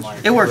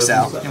 It works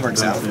out. It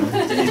works out.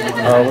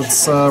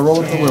 Let's roll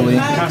up the Lily.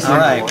 All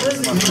right.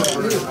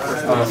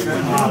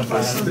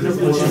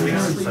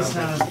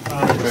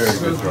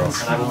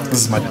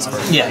 This is my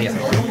Discord. Yeah.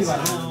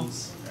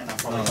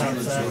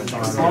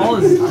 All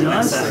is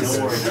done.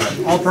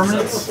 All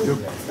permanents.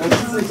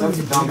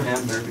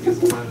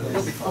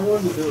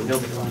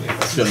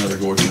 It's got another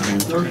gorge in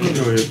hand. Go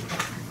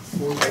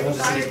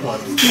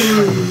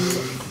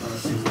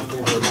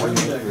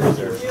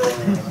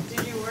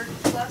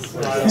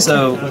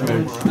So,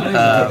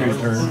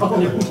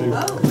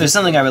 there's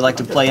something I would like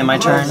to play in my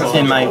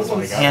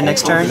hand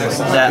next turn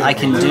that I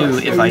can do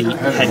if I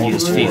had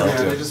used field.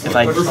 If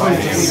I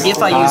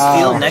use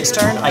field next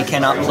turn, I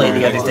cannot play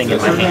the other thing in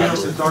my hand.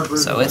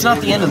 So it's not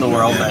the end of the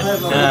world, but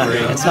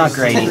it's not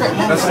great either.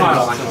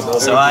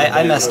 So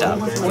I messed up.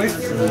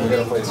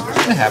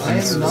 It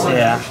happens.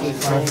 Yeah.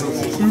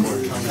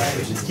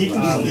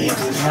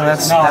 Yeah,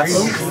 that's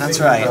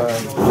right.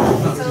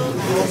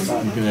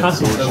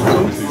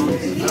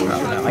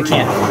 I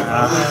can't.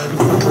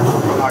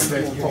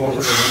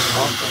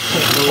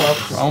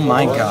 Oh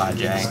my god,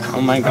 Jay.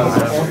 Oh my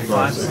god.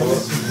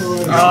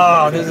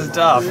 Oh, this is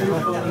tough.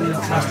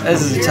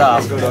 This is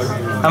tough.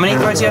 How many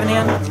cards do you have in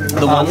hand?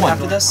 The one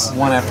after this?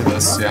 One after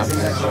this, yeah.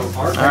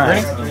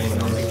 Alright.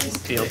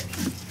 Field.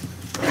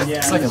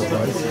 Second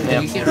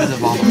one. You get rid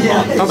of all the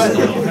blocks.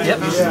 Yep.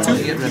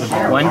 You get rid of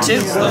all 1, 2.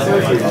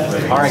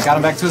 Alright, got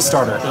him back to his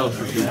starter.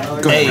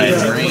 Go Hey.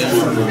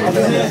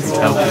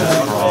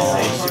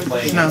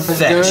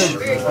 Fetch.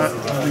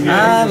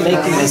 I'm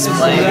making this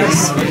plays.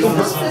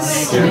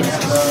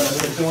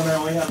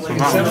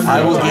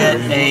 I will get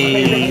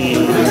a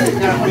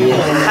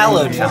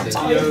Hallowed Fountain.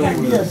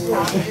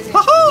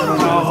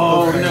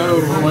 Oh no!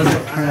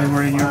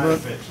 We're in your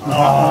book.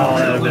 Oh,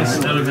 that would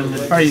have been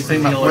the. Are you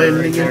thinking about playing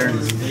it again?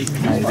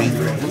 Maybe.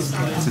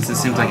 Since it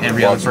seems like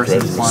every other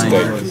person is playing.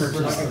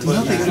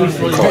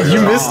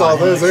 You missed all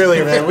those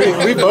earlier, man.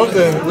 We both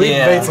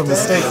made some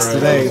mistakes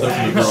today.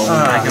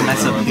 I can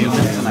mess up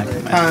humans and I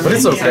can mess But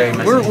it's okay.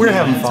 We're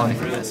having fun.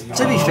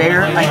 To be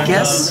fair, I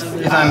guess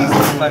if I'm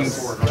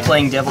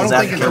playing devil's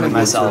advocate with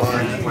myself,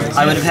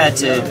 I would have had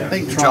to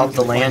drop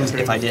the land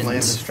if I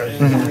didn't. You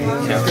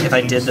know, if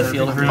I did the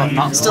Field of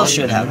Vryn. Still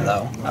should have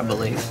though, I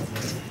believe.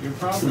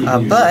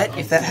 But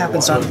if that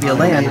happens not to be a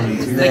land,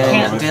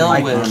 then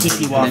I can keep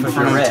you off of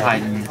your red.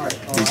 Titan.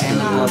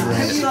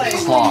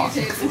 Claw.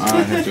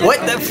 What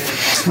the?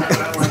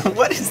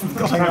 What is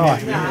going on?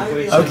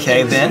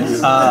 Okay then.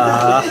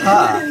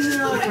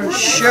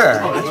 Sure.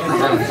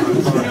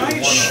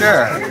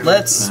 Sure.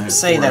 Let's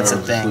say that's a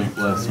thing.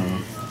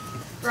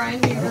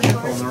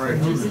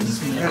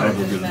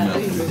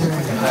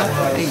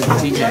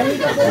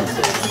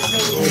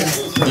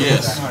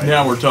 Yes,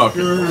 now we're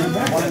talking.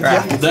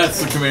 Right. That's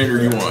the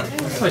commander you want.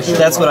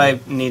 That's what I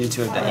needed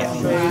to have done.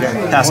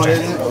 Yeah. Pastor.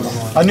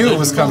 I knew it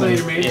was coming.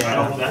 I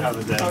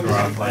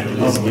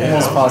was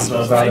almost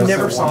positive about it. You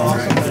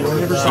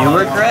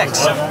were correct.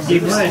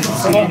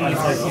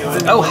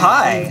 Oh,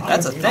 hi.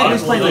 That's a thing. I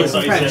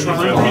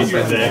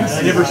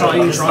never saw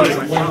any Tron.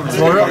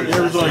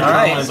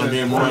 Alright.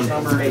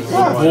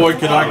 Boy,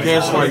 could I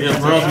cast like a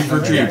Brownie for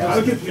cheap.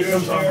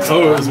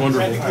 Oh, it was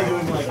wonderful.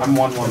 I'm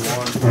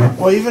 1/1/1.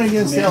 Well, even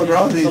against the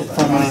Eldrazi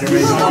Fulminator,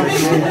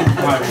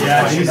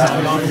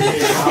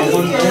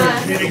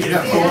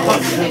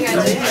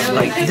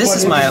 Like this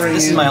is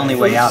my only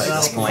way out at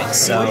this point.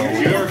 So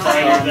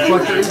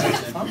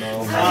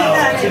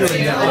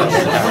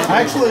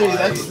actually,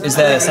 that's is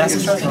that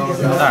Assassin's Trophy? All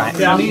right.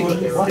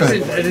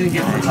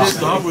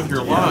 Stop with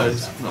your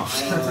lies.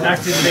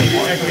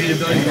 Activate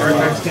ability for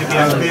artifacts can't be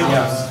activated.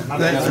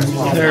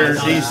 their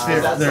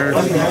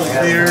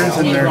spheres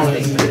and their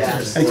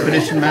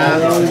expedition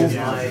map. He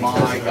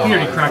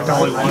already cracked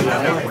all he wanted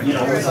at that point.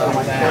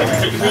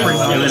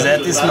 It was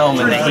at this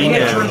moment that he knew.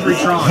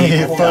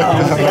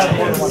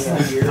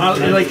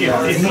 Like if he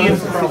had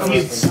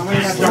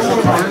stuck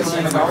with cards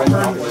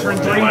turn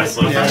 3,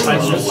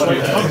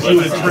 he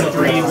would have turned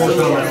 3, worked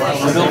on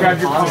that. Grab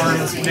your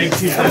cards, make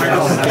 2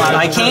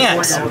 I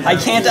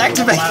can't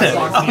activate it.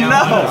 Oh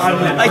no,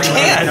 I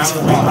can't.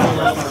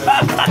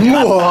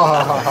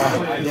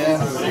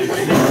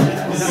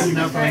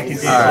 All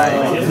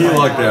right, He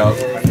lucked out.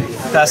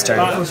 fast turn.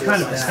 I was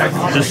kind of expecting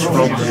just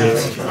roll the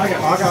dice.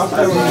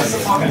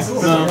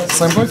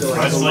 Slam quick?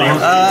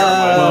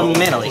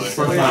 Mana Leak. Of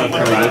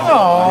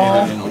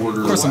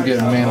course I'm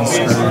getting mana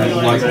screwed.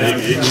 We'll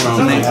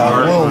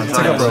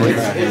take up early.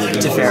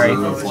 Teferi.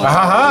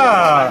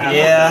 Aha!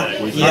 Yeah.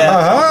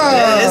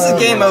 This is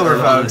game over,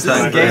 folks. This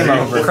is game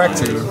over.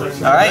 Correct you.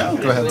 All right.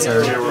 Go ahead,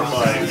 sir.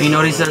 You know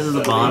what he says at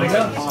the bottom?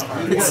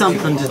 It's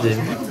something to do.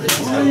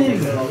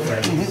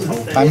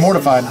 I'm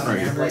mortified.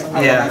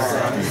 Yeah.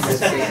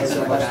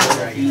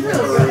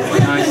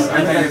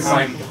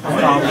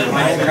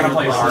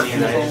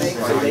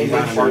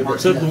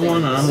 Except the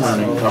one I'm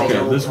running. Okay,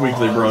 this week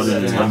they brought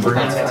in an Unburial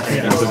Rites.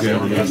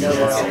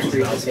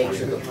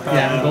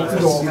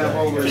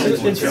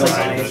 It's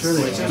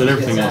okay. But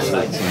everything else is the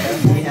same.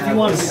 If you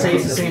want to stay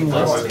the same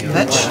list,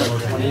 Fetch.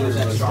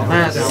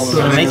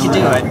 It'll make you do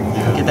it.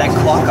 Get that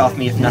clock off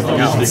me if nothing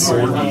else.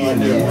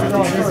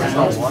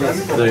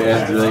 They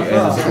add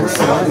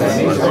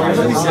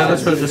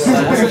That's what it just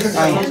says.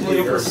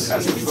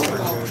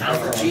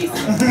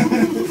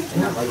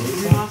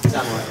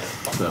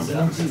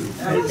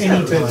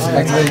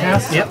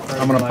 Yep.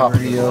 I'm gonna pop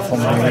the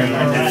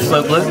Fulminator.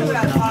 Float blue.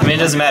 I mean, it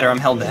doesn't matter. I'm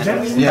held dead.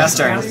 Fast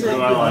turn.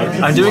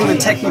 I'm doing the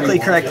technically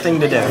correct thing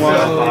to do.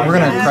 We're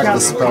gonna crack the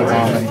spell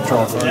bomb and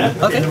draw a card.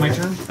 Okay.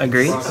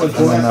 Agreed. And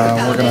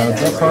then we're gonna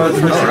draw a card.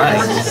 All right.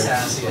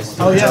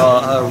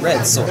 Draw a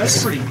red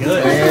source.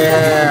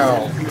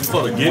 Yeah. I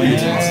thought a Gideon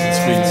instant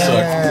speed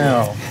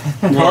sucked.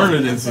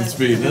 Garnet instant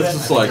speed. That's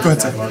just like.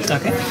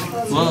 Okay.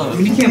 I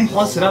mean, you can't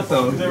plus it up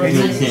though.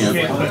 You can't.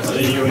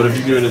 But if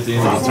you do it at the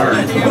end of the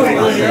turn. Your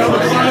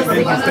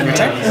turn.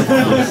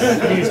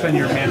 You can spend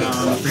your mana on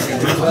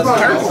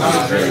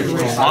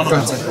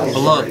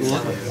Look,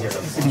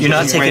 You're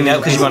not taking that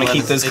because you want to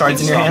keep those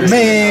cards in your hand?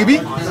 Maybe.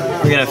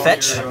 We're going to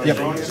fetch? Yep.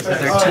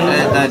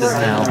 that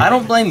doesn't help. I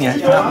don't blame you.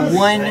 Not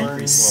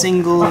one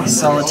single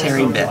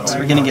solitary bit.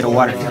 We're going to get a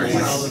water fury.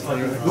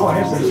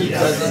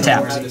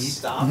 Tapped.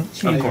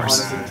 Of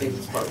course.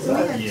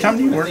 Time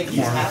do you work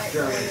tomorrow?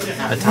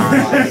 A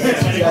time.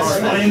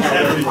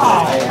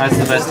 That's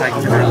the best I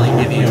can currently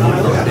give you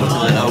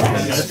until it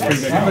opens.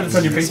 It's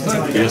on your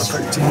Facebook? Yes.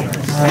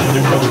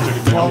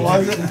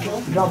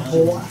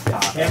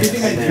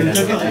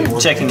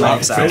 Checking my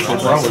Exile.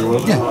 Probably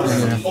will.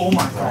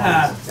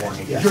 Yeah.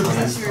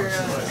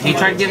 He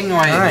tried giving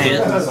away a kid.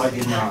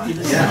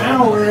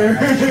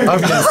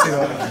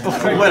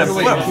 What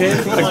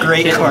a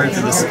great card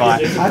for this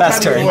spot.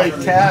 Fast turn.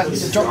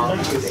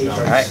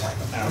 Alright.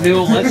 They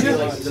won't let you?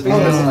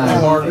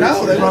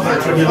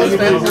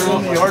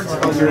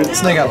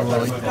 Snake out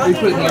Lily.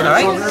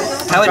 Alright.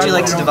 How would you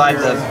like to divide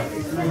the...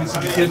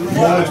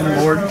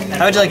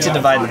 How would you like to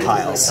divide the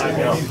piles?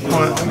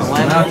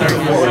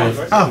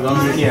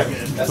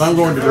 If I'm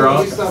going to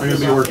draw, I'm going to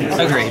be working.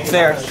 Agreed.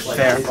 Fair.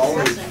 Fair.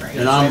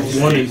 And I'm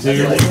 1 and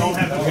 2.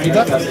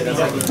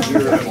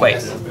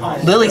 Wait.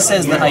 Lily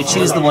says that I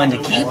choose the one to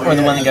keep or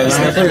the one that goes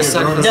in. It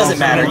doesn't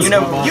matter. You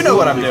know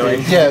what I'm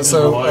doing. Yeah,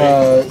 so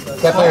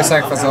that player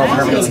sacrifices all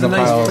permanents in the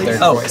pile of their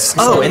choice.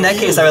 Oh, in that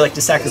case, I would like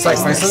to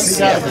sacrifice this.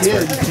 Yeah, that's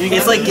weird.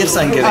 It's like Gifts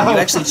Ungiven. You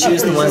actually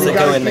choose the ones that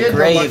go in the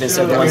grave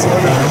instead of the ones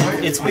that go.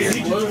 It's weird.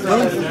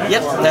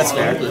 Yep, that's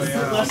fair.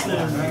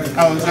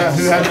 Oh, is that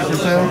who had it for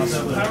sale?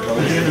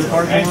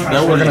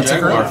 Now we're going to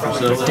take her for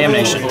sale.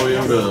 Damnation.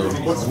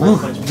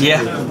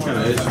 Yeah.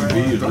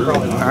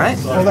 Alright.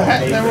 Well,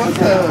 there was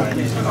a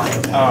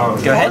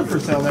Go ahead. for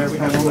sale there.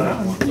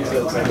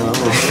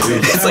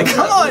 It's like,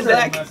 come on,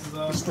 deck.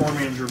 Storm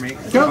Manager make.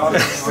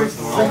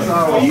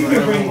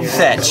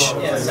 Fetch.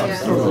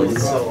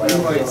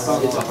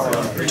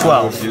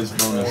 12. His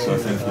bonus, I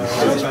think,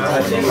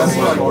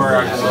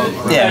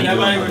 Yeah, you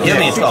give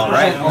me a 12,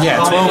 right? Yeah,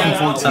 12 and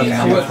 14.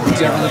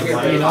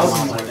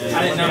 I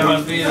didn't know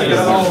about the other.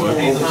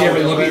 Did you ever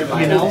look at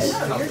anything else? I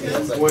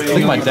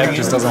think my deck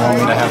just doesn't want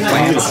me to have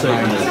lands.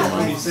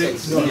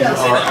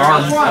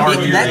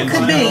 That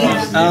could be.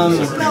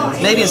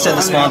 Maybe instead of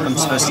the swamp, I'm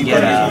supposed to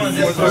get a...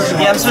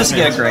 Yeah, I'm supposed to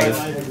get a grave.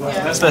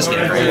 I'm supposed to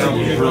get a grave.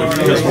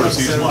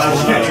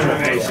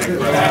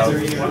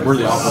 we're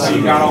the opposite.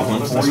 You got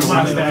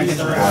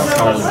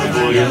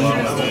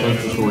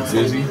towards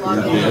Izzy, you're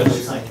dead.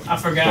 I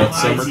forgot. But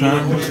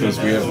summertime, because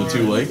we have the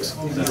 2 lakes.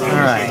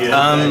 Alright,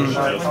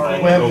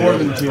 I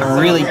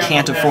really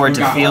can't afford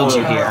to field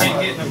you here.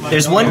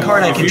 There's one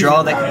card I could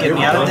draw that could get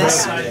me out of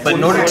this, but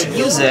in order to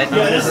use it,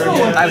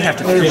 I would have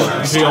to field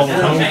first.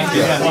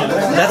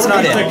 That's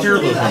not it.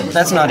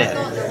 That's not it.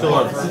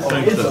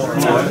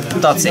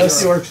 Thought's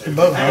Works the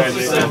boat.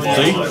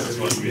 See?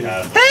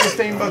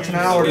 15 bucks an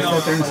hour to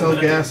sit there and sell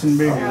gas and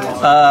beer.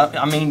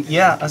 I mean,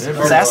 yeah,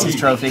 Assassin's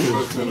Trophy.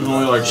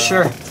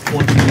 Sure.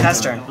 Pass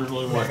turn.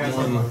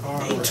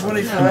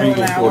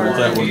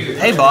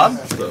 Hey, Bob.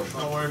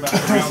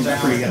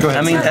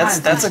 I mean,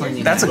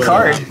 that's a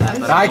card.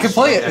 I can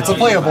play it. It's a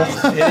playable.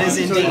 It is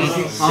indeed.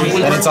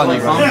 And it's on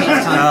you.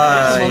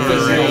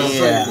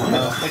 Yeah.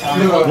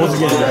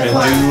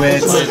 Do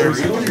it.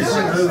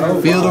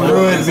 Feel the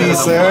ruin be,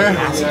 sir.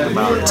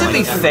 To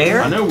be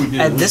fair,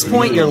 at this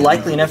point, you're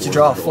likely enough to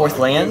draw a 4th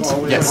land.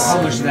 Yes.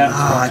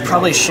 I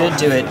probably should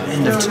do it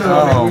end of...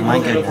 Oh, my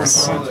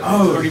goodness.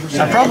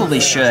 I probably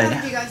should.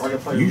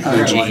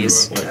 Oh,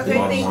 jeez.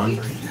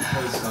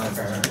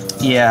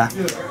 Yeah.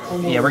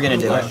 Yeah, we're gonna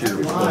do it.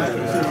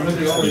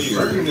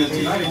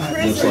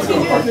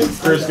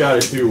 Chris got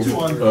it too.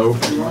 Oh.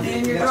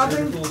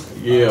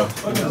 Yeah.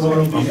 I'm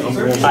going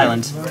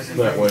Island.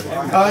 that way. I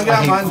got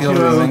I mine hate field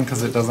too. losing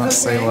because it doesn't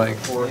say, like,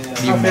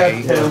 you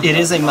may. It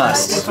is a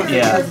must.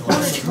 Yeah.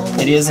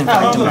 It is, in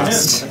fact, a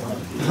must.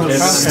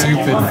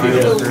 Stupid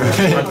field.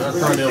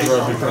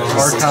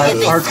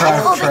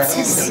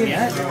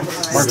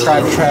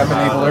 Archive trap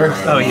enabler.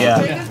 Oh, yeah.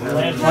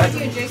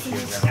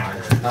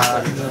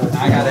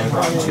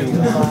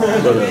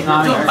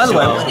 By the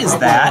way, what is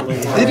that?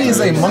 It is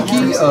a monkey,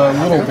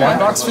 little blind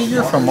box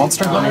figure from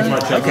Monster Hunter.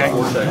 Okay.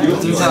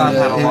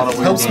 It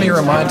helps me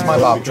remind my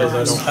Bob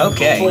triggers.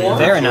 Okay,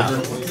 fair enough.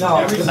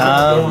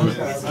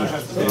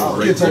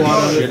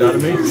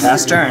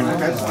 Fast turn.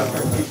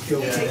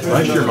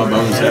 Last year my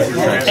bonus after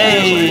tax.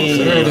 Hey!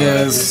 There it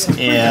is.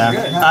 Yeah,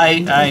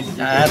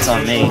 that's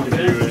on me.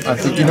 I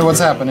think you know what's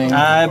happening.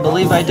 I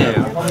believe I do.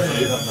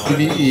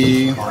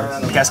 PvE.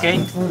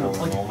 Cascade?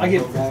 I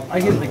get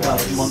like a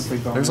monthly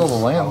bonus. There's all the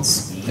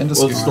lands. Well,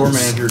 the store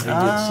manager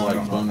gets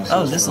like bonuses.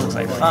 Oh, this looks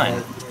like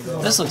fun.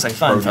 This looks like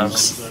fun,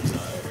 folks.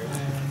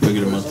 We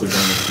get a monthly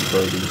bonus to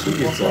produce. He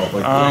gets all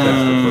like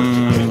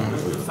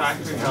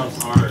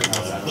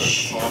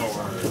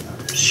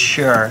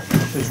Sure.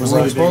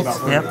 Reserves both?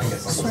 Yep.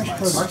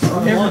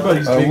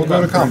 everybody's We'll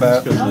go to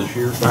combat.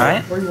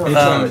 Alright. Wait.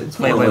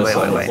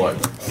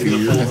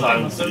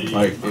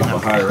 Like if a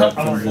higher up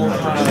comes in,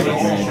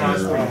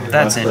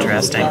 That's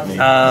interesting. the way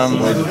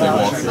that they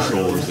walk the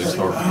stores, they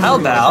start. How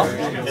about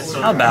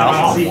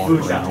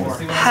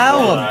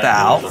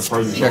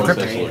Yeah,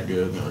 Cryptic.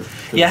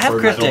 Yeah, I have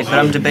Cryptic, but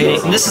I'm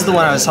debating. And this is the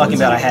one I was talking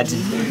about. I had to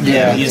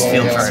use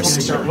field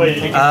first. Tap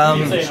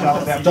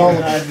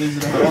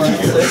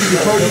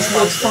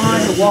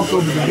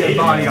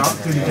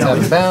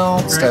and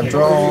bounce, tap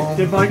draw.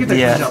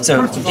 Yeah,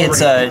 so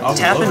it's a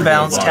tap and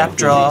bounce, tap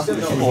draw,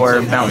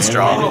 or bounce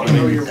draw,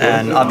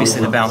 and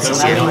obviously the bounce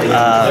is you.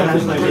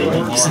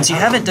 Since you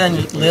haven't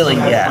done Lily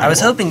yet, I was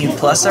hoping you'd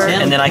plus her,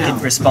 and then I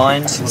could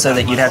respond so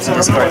that you'd have to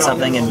discard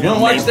something, and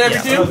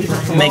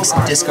makes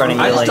discarding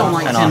Lily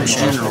an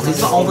option.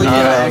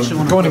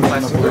 Going to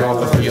mana blue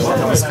off the field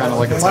was kind of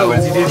like a tell.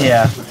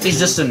 Yeah. He's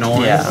just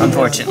annoying. Yeah,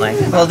 unfortunately.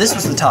 Well, this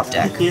was the top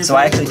deck, so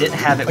I actually didn't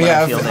have it when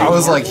I fielded. I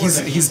was like,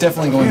 he's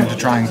definitely going to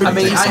try and I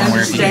mean, I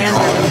somewhere if he understand can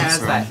that he draw, has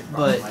so. that,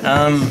 but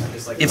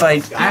If I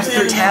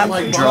tap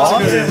draw,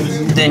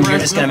 then you're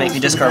just going to make me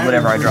discard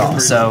whatever I draw,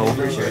 so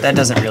that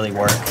doesn't really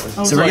work.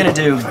 So we're going to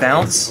do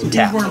bounce,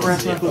 tap.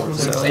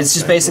 So it's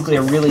just basically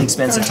a really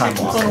expensive time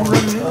block.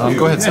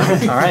 Go ahead, sir.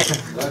 Alright.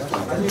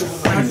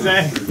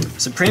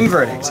 Supreme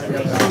Verdict.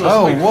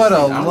 Oh, what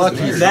a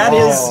lucky That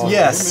draw.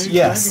 is,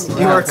 yes,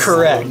 you are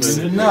correct.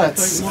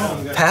 Nuts.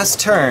 Pass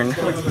turn.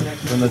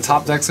 When the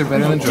top decks are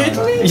better than drawing.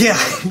 Yeah.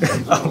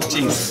 Oh,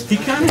 jeez. He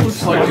kind of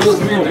looks like.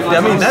 I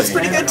mean, that's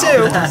pretty good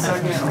too.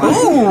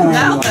 Ooh.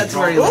 now that's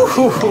where he looks.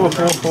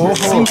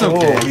 Seems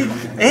okay.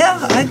 Yeah,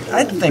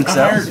 I think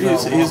so.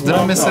 Did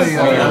I miss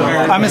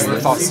I missed the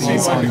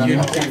Thoughtseize on you.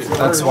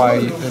 That's why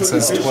it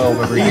says 12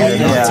 over here.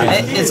 Yeah,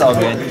 it's all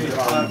good.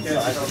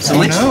 So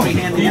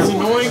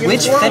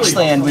which fetch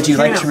land would you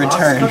like to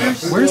return?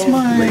 Where's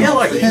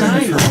my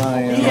pen for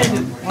my...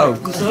 Oh,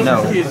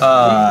 no.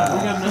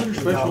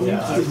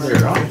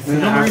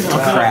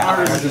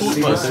 Crap.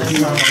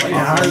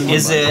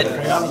 Is it...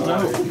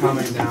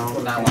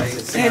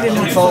 It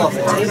didn't fall off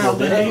the table,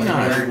 did it?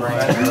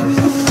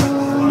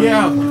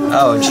 Yeah.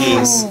 Oh,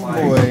 jeez.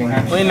 Boy.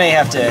 We may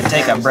have to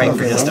take a break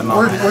for just a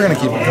moment. We're going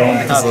to keep it going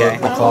because Okay.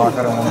 of the clock.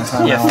 I don't want to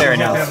time Yeah, out. fair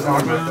enough.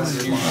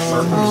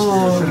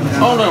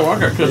 Oh no, I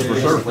got customer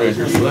service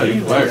manager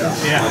today.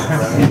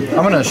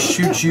 I'm going to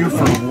shoot you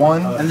for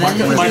 1. And then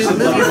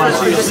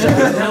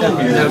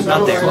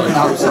Not there.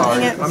 I'm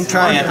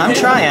sorry. I'm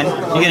trying.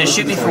 You gonna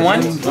shoot me for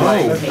 1?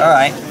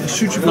 Alright.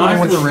 Shoot you for 1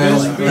 with the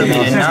red. Put me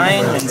at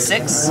 9 and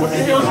 6.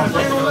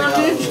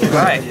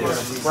 Alright.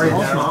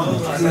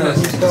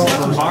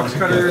 Box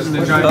cutters and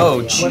then giant.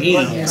 Oh,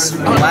 jeez.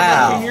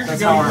 Wow.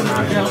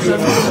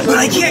 But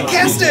I can't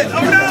cast it!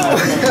 Oh no!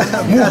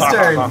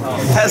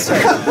 Pass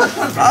turn.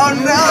 Oh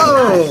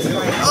no!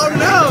 Oh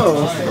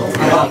no!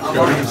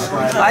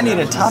 I need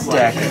a top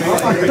deck.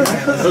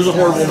 There's a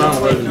horrible amount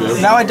of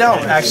revenue. No, I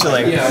don't,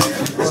 actually.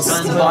 This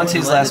is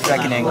Bantu's Last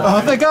Reckoning.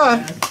 Oh, thank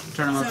God.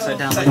 Turn him upside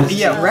down.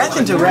 Yeah, Wrath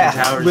into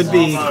Wrath would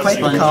be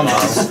quite the combo.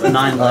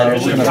 9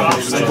 letters.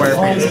 Square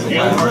face.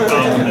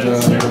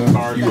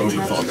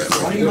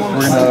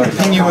 We're going to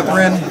ping you with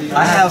Vryn.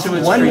 I have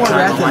one more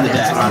Wrath in the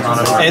deck.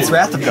 And it's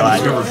Wrath of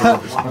God.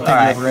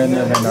 Alright. Vryn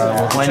and then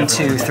 1,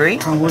 2, 3.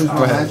 go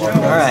ahead.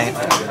 Alright.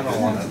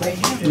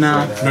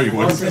 No. No, you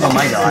wouldn't. Oh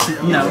my god.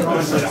 No.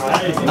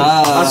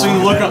 I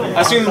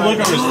seen the look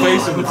on his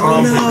face in the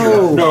prom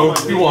picture. No,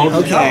 he won't.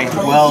 Okay,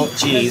 well,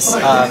 jeez. He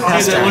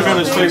had that look on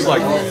his face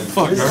like,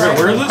 fuck, okay,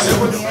 where is this?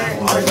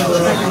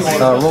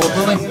 Roll a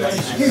building.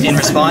 In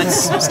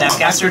response,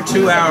 Snapcaster.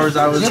 2 hours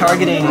I was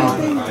Targeting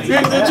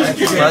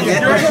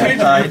Rugged.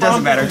 It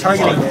doesn't matter.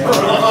 Targeting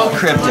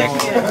Cryptic.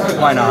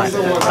 Why not?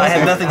 I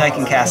have nothing I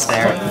can cast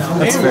there.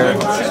 That's fair.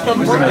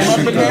 We're going to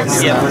shoot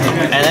those. Yep.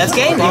 And that's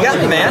game. You got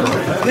me, man.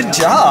 Good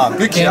job.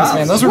 Good games,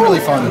 man. Those were really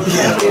fun.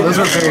 Those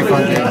were very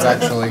fun games,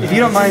 actually. If you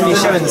don't mind me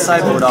showing the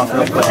sideboard off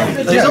real quick.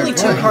 There's only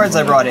 2 cards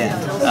I brought in.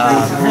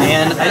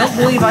 And I don't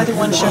believe either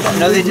one showed up.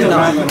 No, they did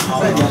not.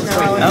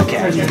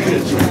 Okay.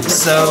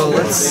 So,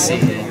 let's see.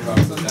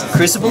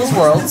 Crucible of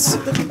Worlds.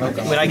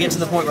 When I get to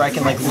the point where I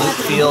can like loot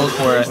field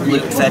or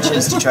loot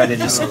fetches to try to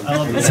just...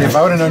 See, if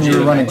I would have known you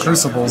were running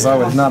Crucibles, I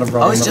would not have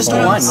brought Oh, it's in the just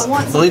bones.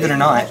 1, believe it or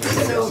not.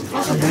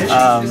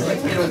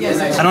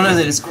 I don't know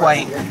that it's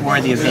quite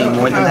worthy of being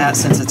more than that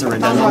since it's a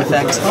redundant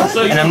effect.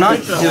 And I'm not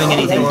doing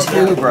anything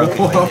too broken,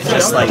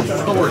 just like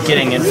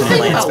getting infinite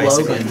lands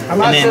basically.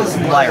 And then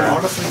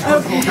Lyra,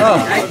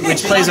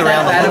 which plays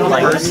around the whole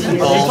like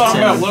Bolt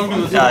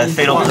and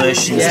Fatal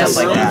Push and stuff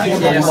like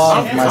that. A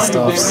lot of my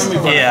stuffs.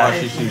 Yeah. I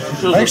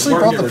actually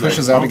brought the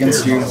pushes out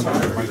against you.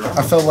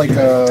 I felt like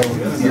your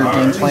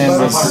game plan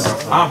was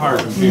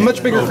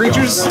much bigger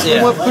creatures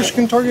than what push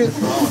can target.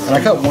 And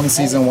I cut 1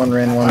 season, 1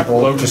 Ren, 1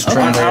 Bolt, just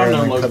trimmed there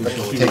and then cut the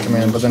take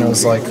command. But then it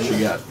was like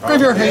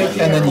Graveyard Hate,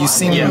 and then you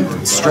seem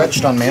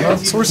stretched on mana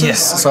sources.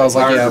 Yes. So I was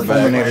like, yeah,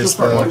 Fulminator's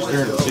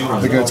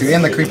the go-to.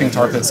 And the Creeping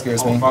Tar Pit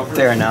scares me.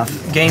 Fair enough.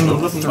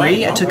 Game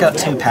 3, I took out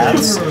 2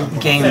 paths.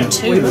 Game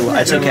 2,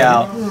 I took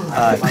out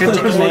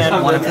Cryptic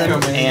Command, 1 of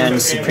them, and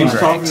Supreme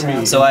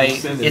Verdict. So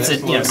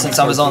since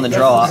I was on the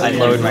draw, I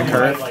lowered my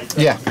curve.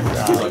 Yeah.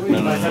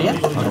 Yeah,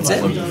 that's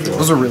it.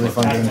 Those are really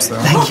fun games,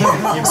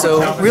 though.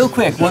 So, real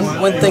quick,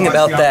 one thing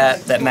about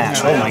that match.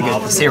 Oh my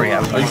goodness, here we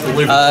go.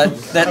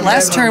 That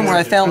last turn where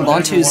I found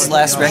Bantu's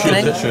Last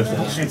Reckoning,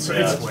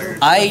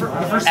 I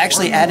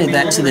actually added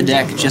that to the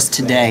deck just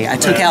today. I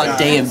took out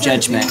Day of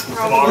Judgment.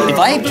 If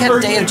I had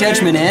kept Day of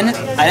Judgment in,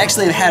 I'd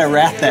actually have had a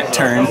Wrath that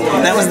turn.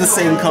 That was the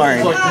same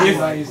card.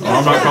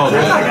 I'm not calling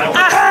it.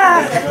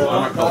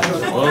 I'm not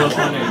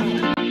calling it.